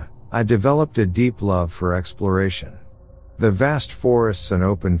Pennsylvania, I developed a deep love for exploration. The vast forests and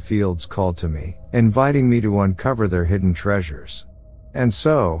open fields called to me, inviting me to uncover their hidden treasures. And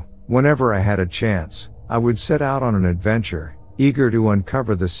so, whenever I had a chance, I would set out on an adventure, eager to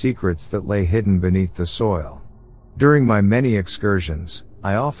uncover the secrets that lay hidden beneath the soil. During my many excursions,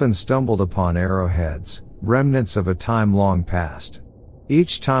 I often stumbled upon arrowheads, remnants of a time long past.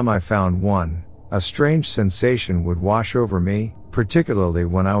 Each time I found one, a strange sensation would wash over me, particularly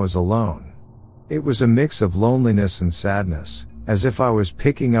when I was alone. It was a mix of loneliness and sadness, as if I was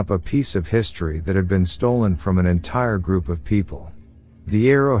picking up a piece of history that had been stolen from an entire group of people.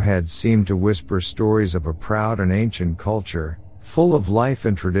 The arrowheads seemed to whisper stories of a proud and ancient culture, full of life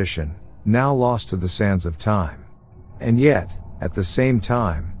and tradition, now lost to the sands of time. And yet, at the same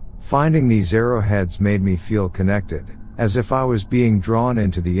time, finding these arrowheads made me feel connected, as if I was being drawn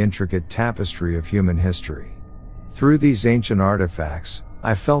into the intricate tapestry of human history. Through these ancient artifacts,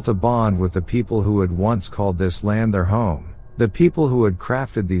 I felt a bond with the people who had once called this land their home, the people who had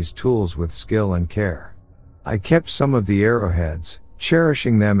crafted these tools with skill and care. I kept some of the arrowheads,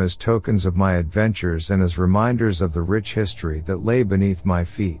 cherishing them as tokens of my adventures and as reminders of the rich history that lay beneath my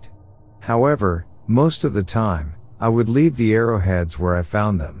feet. However, most of the time, I would leave the arrowheads where I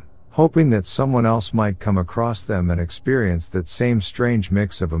found them, hoping that someone else might come across them and experience that same strange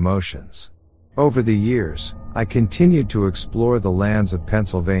mix of emotions. Over the years, I continued to explore the lands of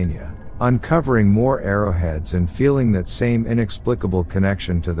Pennsylvania, uncovering more arrowheads and feeling that same inexplicable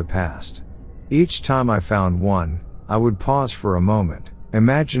connection to the past. Each time I found one, I would pause for a moment,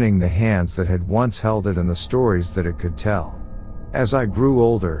 imagining the hands that had once held it and the stories that it could tell. As I grew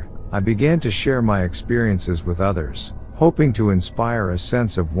older, I began to share my experiences with others, hoping to inspire a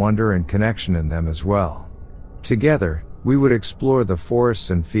sense of wonder and connection in them as well. Together, we would explore the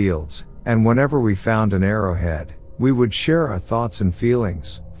forests and fields, and whenever we found an arrowhead, we would share our thoughts and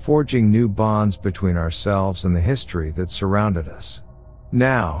feelings, forging new bonds between ourselves and the history that surrounded us.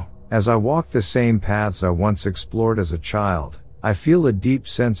 Now, as I walk the same paths I once explored as a child, I feel a deep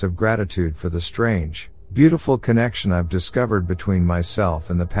sense of gratitude for the strange, beautiful connection I've discovered between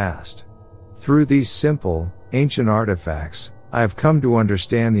myself and the past. Through these simple, ancient artifacts, I have come to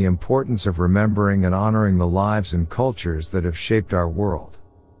understand the importance of remembering and honoring the lives and cultures that have shaped our world.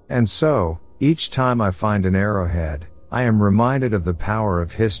 And so, each time I find an arrowhead, I am reminded of the power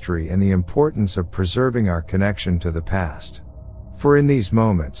of history and the importance of preserving our connection to the past. For in these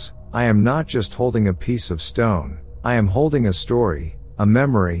moments, I am not just holding a piece of stone, I am holding a story, a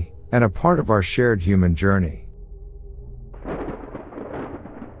memory, and a part of our shared human journey.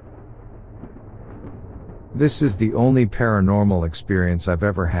 This is the only paranormal experience I've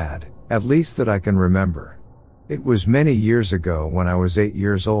ever had, at least that I can remember. It was many years ago when I was 8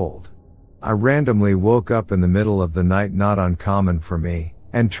 years old. I randomly woke up in the middle of the night, not uncommon for me,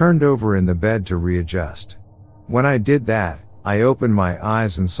 and turned over in the bed to readjust. When I did that, I opened my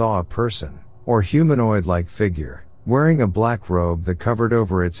eyes and saw a person, or humanoid-like figure, wearing a black robe that covered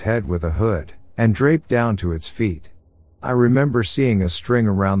over its head with a hood, and draped down to its feet. I remember seeing a string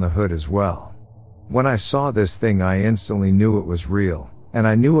around the hood as well. When I saw this thing, I instantly knew it was real, and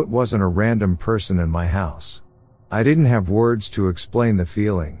I knew it wasn't a random person in my house. I didn't have words to explain the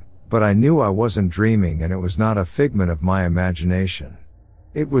feeling, but I knew I wasn't dreaming and it was not a figment of my imagination.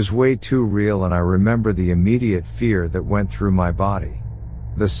 It was way too real, and I remember the immediate fear that went through my body.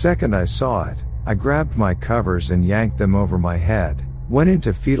 The second I saw it, I grabbed my covers and yanked them over my head, went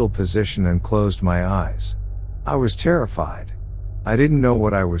into fetal position and closed my eyes. I was terrified. I didn't know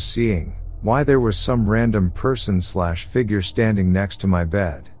what I was seeing, why there was some random person/figure standing next to my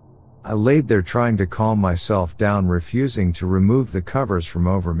bed. I laid there trying to calm myself down, refusing to remove the covers from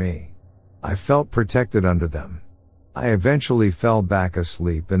over me. I felt protected under them. I eventually fell back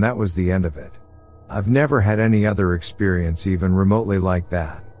asleep, and that was the end of it. I've never had any other experience even remotely like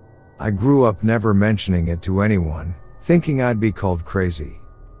that. I grew up never mentioning it to anyone, thinking I'd be called crazy.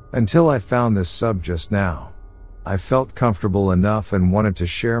 Until I found this sub just now. I felt comfortable enough and wanted to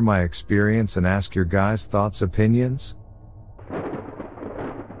share my experience and ask your guys' thoughts, opinions.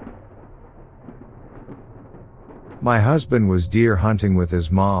 My husband was deer hunting with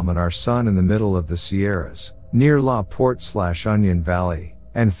his mom and our son in the middle of the Sierras, near La Porte/Onion Valley,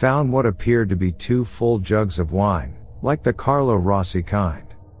 and found what appeared to be 2 full jugs of wine, like the Carlo Rossi kind.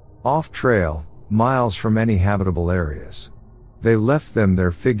 Off trail, miles from any habitable areas. They left them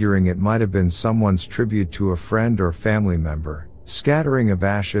there figuring it might have been someone's tribute to a friend or family member. Scattering of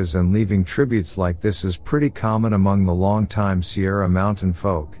ashes and leaving tributes like this is pretty common among the longtime Sierra Mountain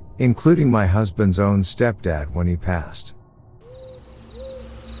folk, including my husband's own stepdad when he passed.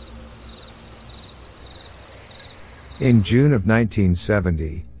 In June of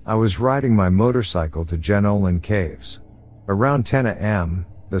 1970, I was riding my motorcycle to Jenolan Caves. Around 10 a.m.,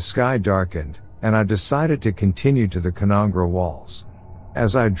 the sky darkened, and I decided to continue to the Conangra Walls.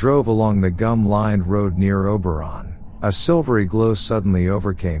 As I drove along the gum-lined road near Oberon, a silvery glow suddenly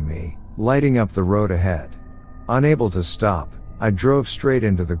overcame me, lighting up the road ahead. Unable to stop, I drove straight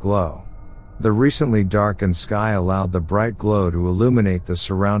into the glow. The recently darkened sky allowed the bright glow to illuminate the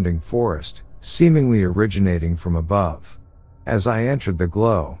surrounding forest, seemingly originating from above. As I entered the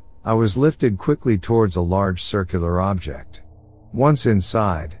glow, I was lifted quickly towards a large circular object. Once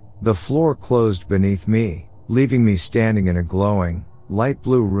inside, the floor closed beneath me, leaving me standing in a glowing, light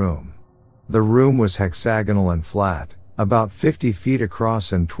blue room. The room was hexagonal and flat, about 50 feet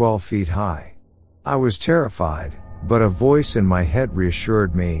across and 12 feet high. I was terrified, but a voice in my head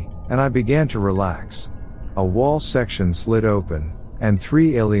reassured me, and I began to relax. A wall section slid open, and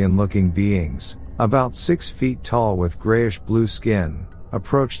 3 alien-looking beings, about 6 feet tall with grayish-blue skin,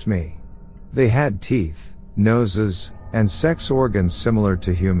 approached me. They had teeth, noses, and sex organs similar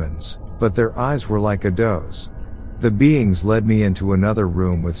to humans, but their eyes were like a doe's. The beings led me into another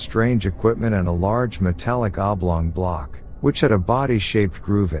room with strange equipment and a large metallic oblong block, which had a body-shaped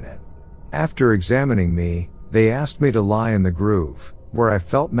groove in it. After examining me, they asked me to lie in the groove, where I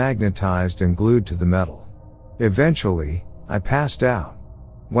felt magnetized and glued to the metal. Eventually, I passed out.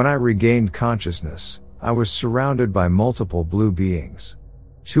 When I regained consciousness, I was surrounded by multiple blue beings.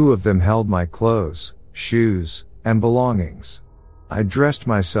 2 of them held my clothes, shoes, and belongings. I dressed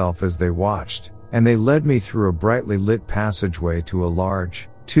myself as they watched, and they led me through a brightly lit passageway to a large,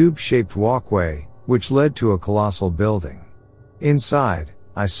 tube-shaped walkway, which led to a colossal building. Inside,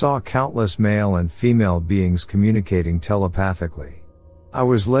 I saw countless male and female beings communicating telepathically. I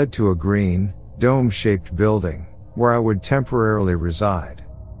was led to a green, dome-shaped building, where I would temporarily reside.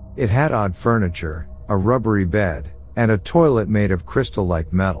 It had odd furniture, a rubbery bed, and a toilet made of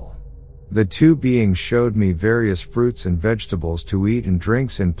crystal-like metal. The 2 beings showed me various fruits and vegetables to eat and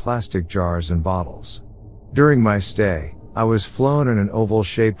drinks in plastic jars and bottles. During my stay, I was flown in an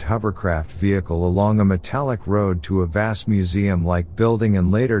oval-shaped hovercraft vehicle along a metallic road to a vast museum-like building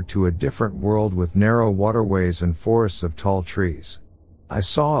and later to a different world with narrow waterways and forests of tall trees. I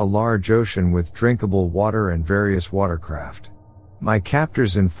saw a large ocean with drinkable water and various watercraft. My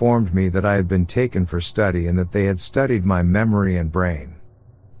captors informed me that I had been taken for study and that they had studied my memory and brain.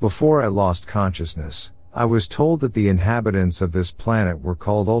 Before I lost consciousness, I was told that the inhabitants of this planet were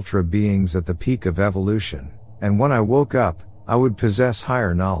called ultra beings at the peak of evolution, and when I woke up, I would possess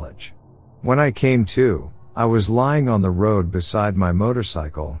higher knowledge. When I came to, I was lying on the road beside my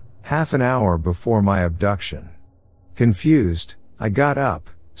motorcycle, half an hour before my abduction. Confused, I got up,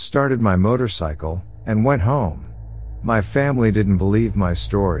 started my motorcycle, and went home. My family didn't believe my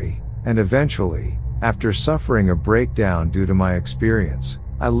story, and eventually, after suffering a breakdown due to my experience,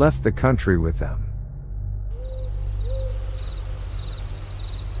 I left the country with them.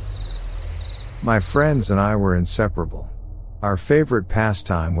 My friends and I were inseparable. Our favorite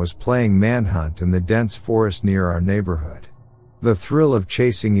pastime was playing manhunt in the dense forest near our neighborhood. The thrill of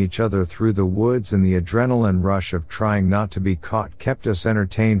chasing each other through the woods and the adrenaline rush of trying not to be caught kept us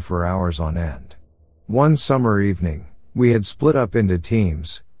entertained for hours on end. One summer evening, we had split up into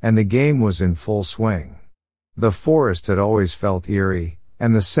teams, and the game was in full swing. The forest had always felt eerie,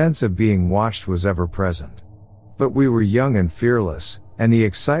 and the sense of being watched was ever present. But we were young and fearless, and the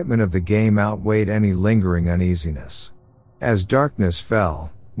excitement of the game outweighed any lingering uneasiness. As darkness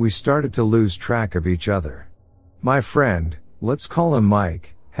fell, we started to lose track of each other. My friend, let's call him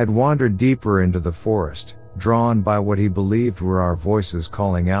Mike, had wandered deeper into the forest, drawn by what he believed were our voices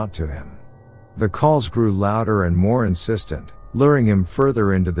calling out to him. The calls grew louder and more insistent, luring him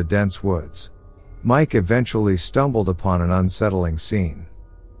further into the dense woods. Mike eventually stumbled upon an unsettling scene.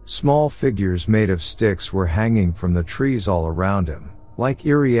 Small figures made of sticks were hanging from the trees all around him, like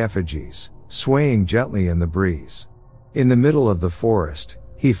eerie effigies, swaying gently in the breeze. In the middle of the forest,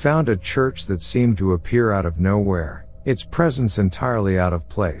 he found a church that seemed to appear out of nowhere, its presence entirely out of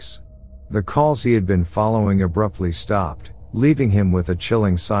place. The calls he had been following abruptly stopped, leaving him with a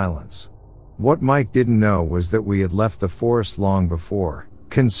chilling silence. What Mike didn't know was that we had left the forest long before,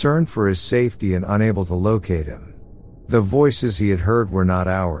 concerned for his safety and unable to locate him. The voices he had heard were not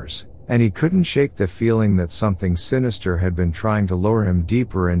ours, and he couldn't shake the feeling that something sinister had been trying to lure him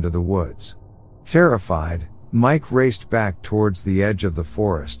deeper into the woods. Terrified, Mike raced back towards the edge of the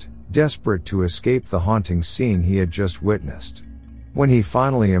forest, desperate to escape the haunting scene he had just witnessed. When he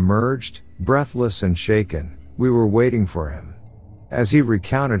finally emerged, breathless and shaken, we were waiting for him. As he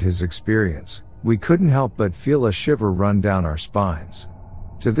recounted his experience, we couldn't help but feel a shiver run down our spines.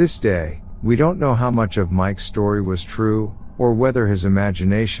 To this day, we don't know how much of Mike's story was true, or whether his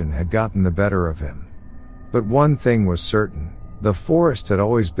imagination had gotten the better of him. But one thing was certain, the forest had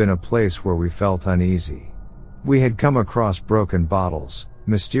always been a place where we felt uneasy. We had come across broken bottles,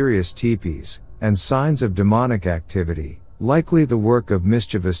 mysterious teepees, and signs of demonic activity, likely the work of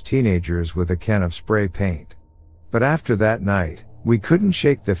mischievous teenagers with a can of spray paint. But after that night, we couldn't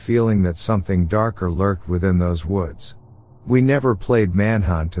shake the feeling that something darker lurked within those woods. We never played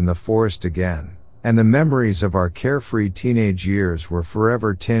manhunt in the forest again, and the memories of our carefree teenage years were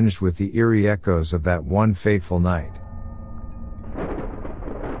forever tinged with the eerie echoes of that one fateful night.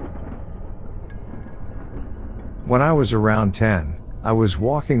 When I was around 10, I was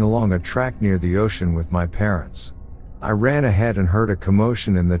walking along a track near the ocean with my parents. I ran ahead and heard a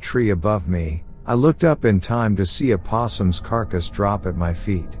commotion in the tree above me. I looked up in time to see a possum's carcass drop at my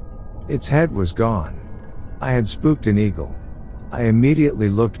feet. Its head was gone. I had spooked an eagle. I immediately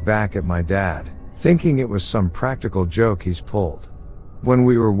looked back at my dad, thinking it was some practical joke he's pulled. When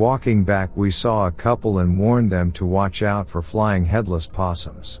we were walking back, we saw a couple and warned them to watch out for flying headless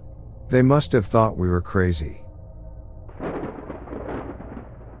possums. They must have thought we were crazy.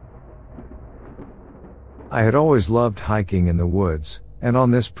 I had always loved hiking in the woods, and on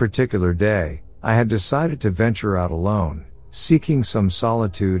this particular day, I had decided to venture out alone, seeking some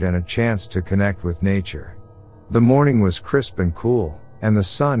solitude and a chance to connect with nature. The morning was crisp and cool, and the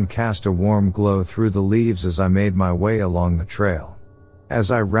sun cast a warm glow through the leaves as I made my way along the trail.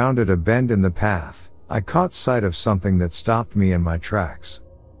 As I rounded a bend in the path, I caught sight of something that stopped me in my tracks.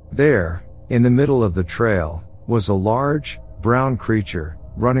 There, in the middle of the trail, was a large, brown creature,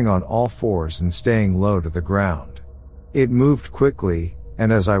 running on all fours and staying low to the ground. It moved quickly,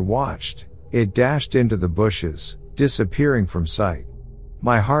 and as I watched, it dashed into the bushes, disappearing from sight.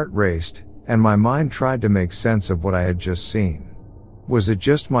 My heart raced, and my mind tried to make sense of what I had just seen. Was it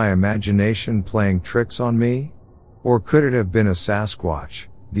just my imagination playing tricks on me? Or could it have been a Sasquatch,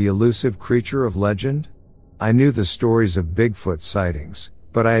 the elusive creature of legend? I knew the stories of Bigfoot sightings,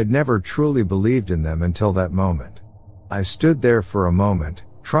 but I had never truly believed in them until that moment. I stood there for a moment,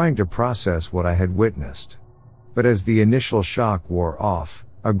 trying to process what I had witnessed. But as the initial shock wore off,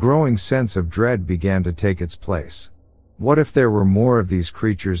 a growing sense of dread began to take its place. What if there were more of these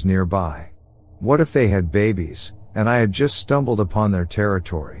creatures nearby? What if they had babies, and I had just stumbled upon their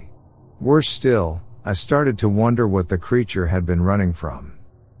territory? Worse still, I started to wonder what the creature had been running from.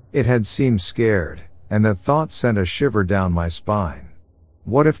 It had seemed scared, and that thought sent a shiver down my spine.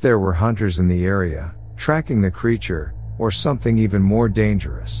 What if there were hunters in the area, tracking the creature, or something even more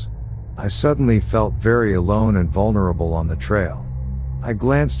dangerous? I suddenly felt very alone and vulnerable on the trail. I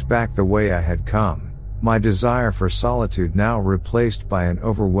glanced back the way I had come, my desire for solitude now replaced by an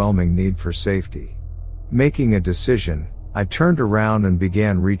overwhelming need for safety. Making a decision, I turned around and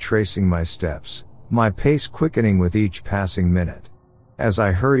began retracing my steps, my pace quickening with each passing minute. As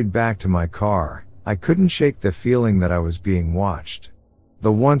I hurried back to my car, I couldn't shake the feeling that I was being watched.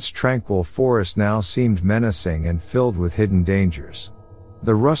 The once tranquil forest now seemed menacing and filled with hidden dangers.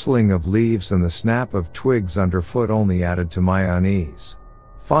 The rustling of leaves and the snap of twigs underfoot only added to my unease.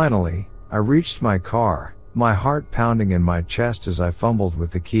 Finally, I reached my car, my heart pounding in my chest as I fumbled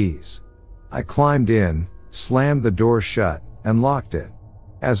with the keys. I climbed in, slammed the door shut, and locked it.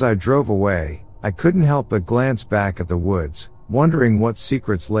 As I drove away, I couldn't help but glance back at the woods, wondering what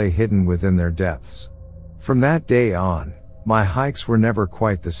secrets lay hidden within their depths. From that day on, my hikes were never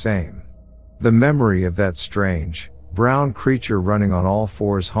quite the same. The memory of that strange, brown creature running on all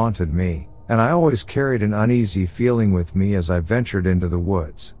fours haunted me, and I always carried an uneasy feeling with me as I ventured into the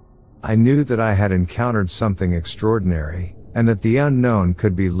woods. I knew that I had encountered something extraordinary, and that the unknown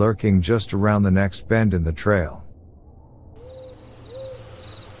could be lurking just around the next bend in the trail.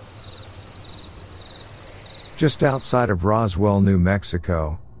 Just outside of Roswell, New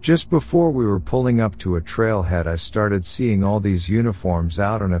Mexico, just before we were pulling up to a trailhead, I started seeing all these uniforms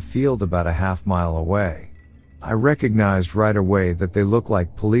out on a field about a half-mile away. I recognized right away that they looked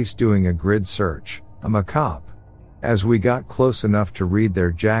like police doing a grid search. I'm a cop. As we got close enough to read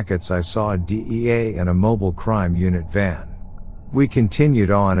their jackets, I saw a DEA and a mobile crime unit van. We continued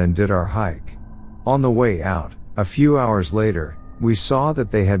on and did our hike. On the way out, a few hours later, We saw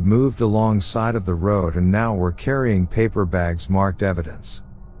that they had moved alongside of the road and now were carrying paper bags marked evidence.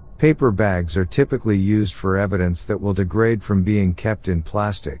 Paper bags are typically used for evidence that will degrade from being kept in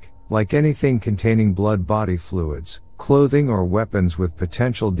plastic, like anything containing blood body fluids, clothing or weapons with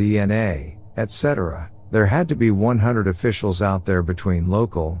potential DNA, etc. There had to be 100 officials out there between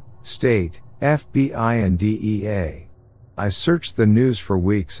local, state, FBI and DEA. I searched the news for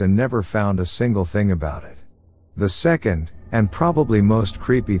weeks and never found a single thing about it. The second, and probably most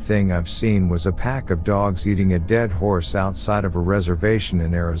creepy thing I've seen was a pack of dogs eating a dead horse outside of a reservation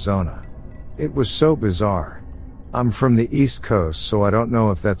in Arizona. It was so bizarre. I'm from the East Coast, so I don't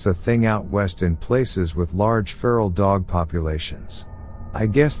know if that's a thing out west in places with large feral dog populations. I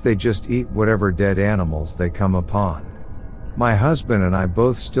guess they just eat whatever dead animals they come upon. My husband and I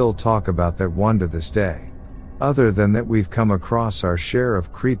both still talk about that one to this day. Other than that, we've come across our share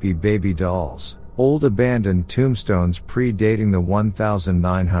of creepy baby dolls, old abandoned tombstones predating the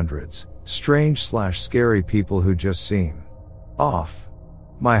 1900s, strange/scary people who just seem off.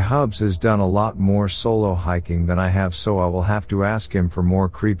 My hubs has done a lot more solo hiking than I have, so I will have to ask him for more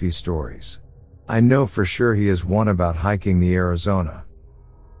creepy stories. I know for sure he has one about hiking the Arizona.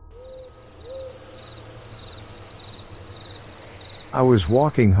 I was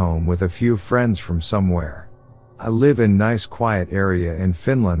walking home with a few friends from somewhere. I live in nice quiet area in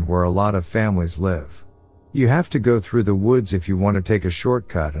Finland where a lot of families live. You have to go through the woods if you want to take a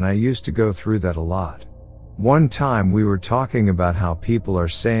shortcut, and I used to go through that a lot. One time we were talking about how people are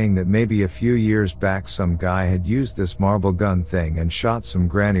saying that maybe a few years back some guy had used this marble gun thing and shot some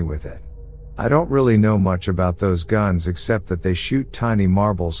granny with it. I don't really know much about those guns except that they shoot tiny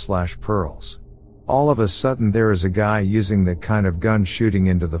marbles/pearls. All of a sudden there is a guy using that kind of gun shooting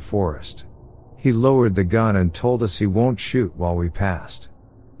into the forest. He lowered the gun and told us he won't shoot while we passed.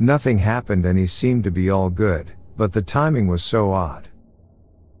 Nothing happened and he seemed to be all good, but the timing was so odd.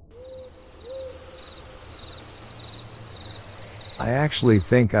 I actually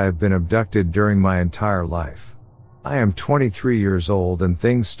think I have been abducted during my entire life. I am 23 years old and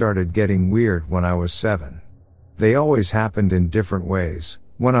things started getting weird when I was 7. They always happened in different ways,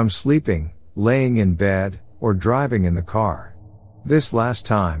 when I'm sleeping, laying in bed, or driving in the car. This last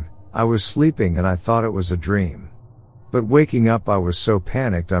time, I was sleeping and I thought it was a dream. But waking up I was so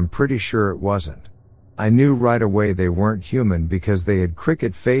panicked I'm pretty sure it wasn't. I knew right away they weren't human because they had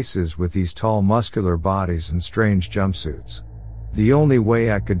cricket faces with these tall muscular bodies and strange jumpsuits. The only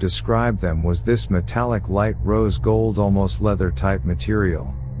way I could describe them was this metallic light rose gold almost leather type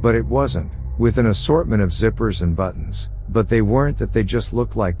material, but it wasn't, with an assortment of zippers and buttons, but they weren't that, they just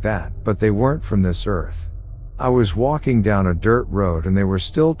looked like that, but they weren't from this earth. I was walking down a dirt road and they were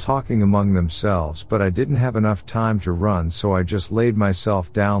still talking among themselves, but I didn't have enough time to run, so I just laid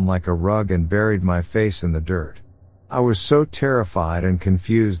myself down like a rug and buried my face in the dirt. I was so terrified and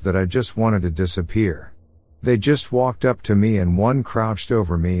confused that I just wanted to disappear. They just walked up to me and one crouched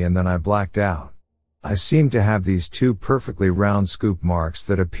over me and then I blacked out. I seemed to have these 2 perfectly round scoop marks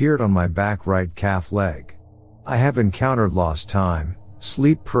that appeared on my back right calf leg. I have encountered lost time,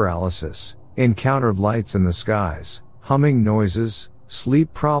 sleep paralysis, encountered lights in the skies, humming noises,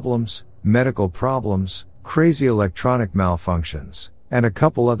 sleep problems, medical problems, crazy electronic malfunctions, and a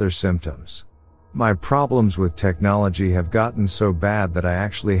couple other symptoms. My problems with technology have gotten so bad that I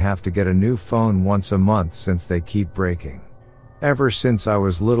actually have to get a new phone once a month since they keep breaking. Ever since I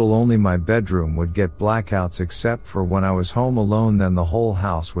was little, only my bedroom would get blackouts, except for when I was home alone, then the whole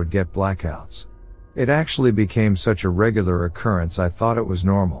house would get blackouts. It actually became such a regular occurrence I thought it was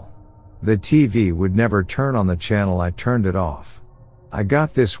normal. The TV would never turn on the channel I turned it off. I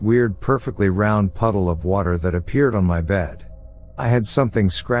got this weird perfectly round puddle of water that appeared on my bed. I had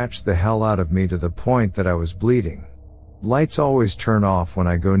something scratch the hell out of me to the point that I was bleeding. Lights always turn off when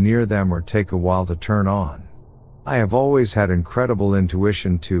I go near them or take a while to turn on. I have always had incredible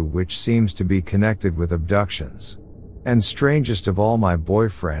intuition too, which seems to be connected with abductions. And strangest of all, my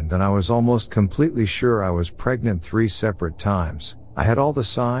boyfriend and I was almost completely sure I was pregnant 3 separate times. I had all the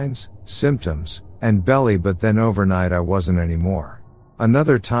signs, symptoms, and belly, but then overnight I wasn't anymore.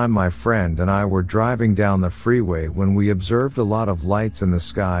 Another time my friend and I were driving down the freeway when we observed a lot of lights in the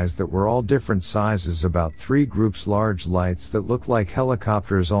skies that were all different sizes, about 3 groups: large lights that looked like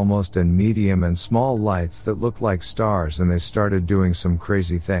helicopters almost, and medium and small lights that looked like stars, and they started doing some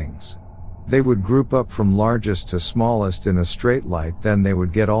crazy things. They would group up from largest to smallest in a straight light, then they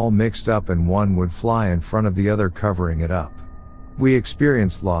would get all mixed up and one would fly in front of the other covering it up. We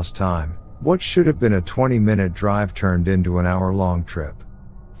experienced lost time. What should have been a 20-minute drive turned into an hour-long trip.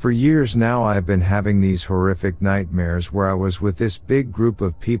 For years now I have been having these horrific nightmares where I was with this big group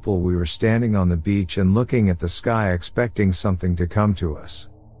of people. We were standing on the beach and looking at the sky expecting something to come to us.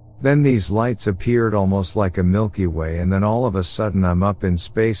 Then these lights appeared almost like a Milky Way, and then all of a sudden I'm up in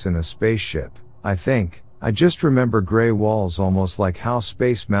space in a spaceship, I think. I just remember gray walls almost like how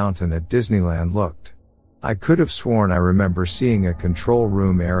Space Mountain at Disneyland looked. I could have sworn I remember seeing a control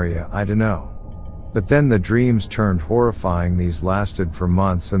room area, I dunno. But then the dreams turned horrifying. These lasted for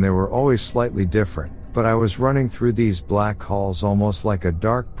months and they were always slightly different, but I was running through these black halls almost like a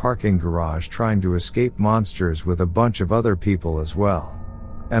dark parking garage trying to escape monsters with a bunch of other people as well.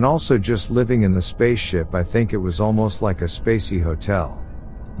 And also just living in the spaceship. I think it was almost like a spacey hotel.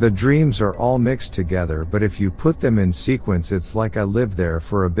 The dreams are all mixed together, but if you put them in sequence it's like I lived there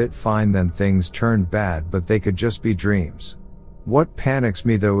for a bit fine, then things turned bad, but they could just be dreams. What panics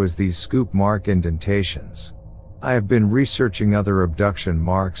me though is these scoop mark indentations. I have been researching other abduction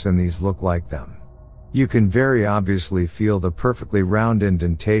marks and these look like them. You can very obviously feel the perfectly round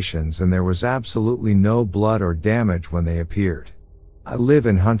indentations, and there was absolutely no blood or damage when they appeared. I live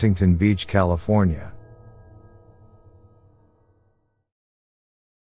in Huntington Beach, California.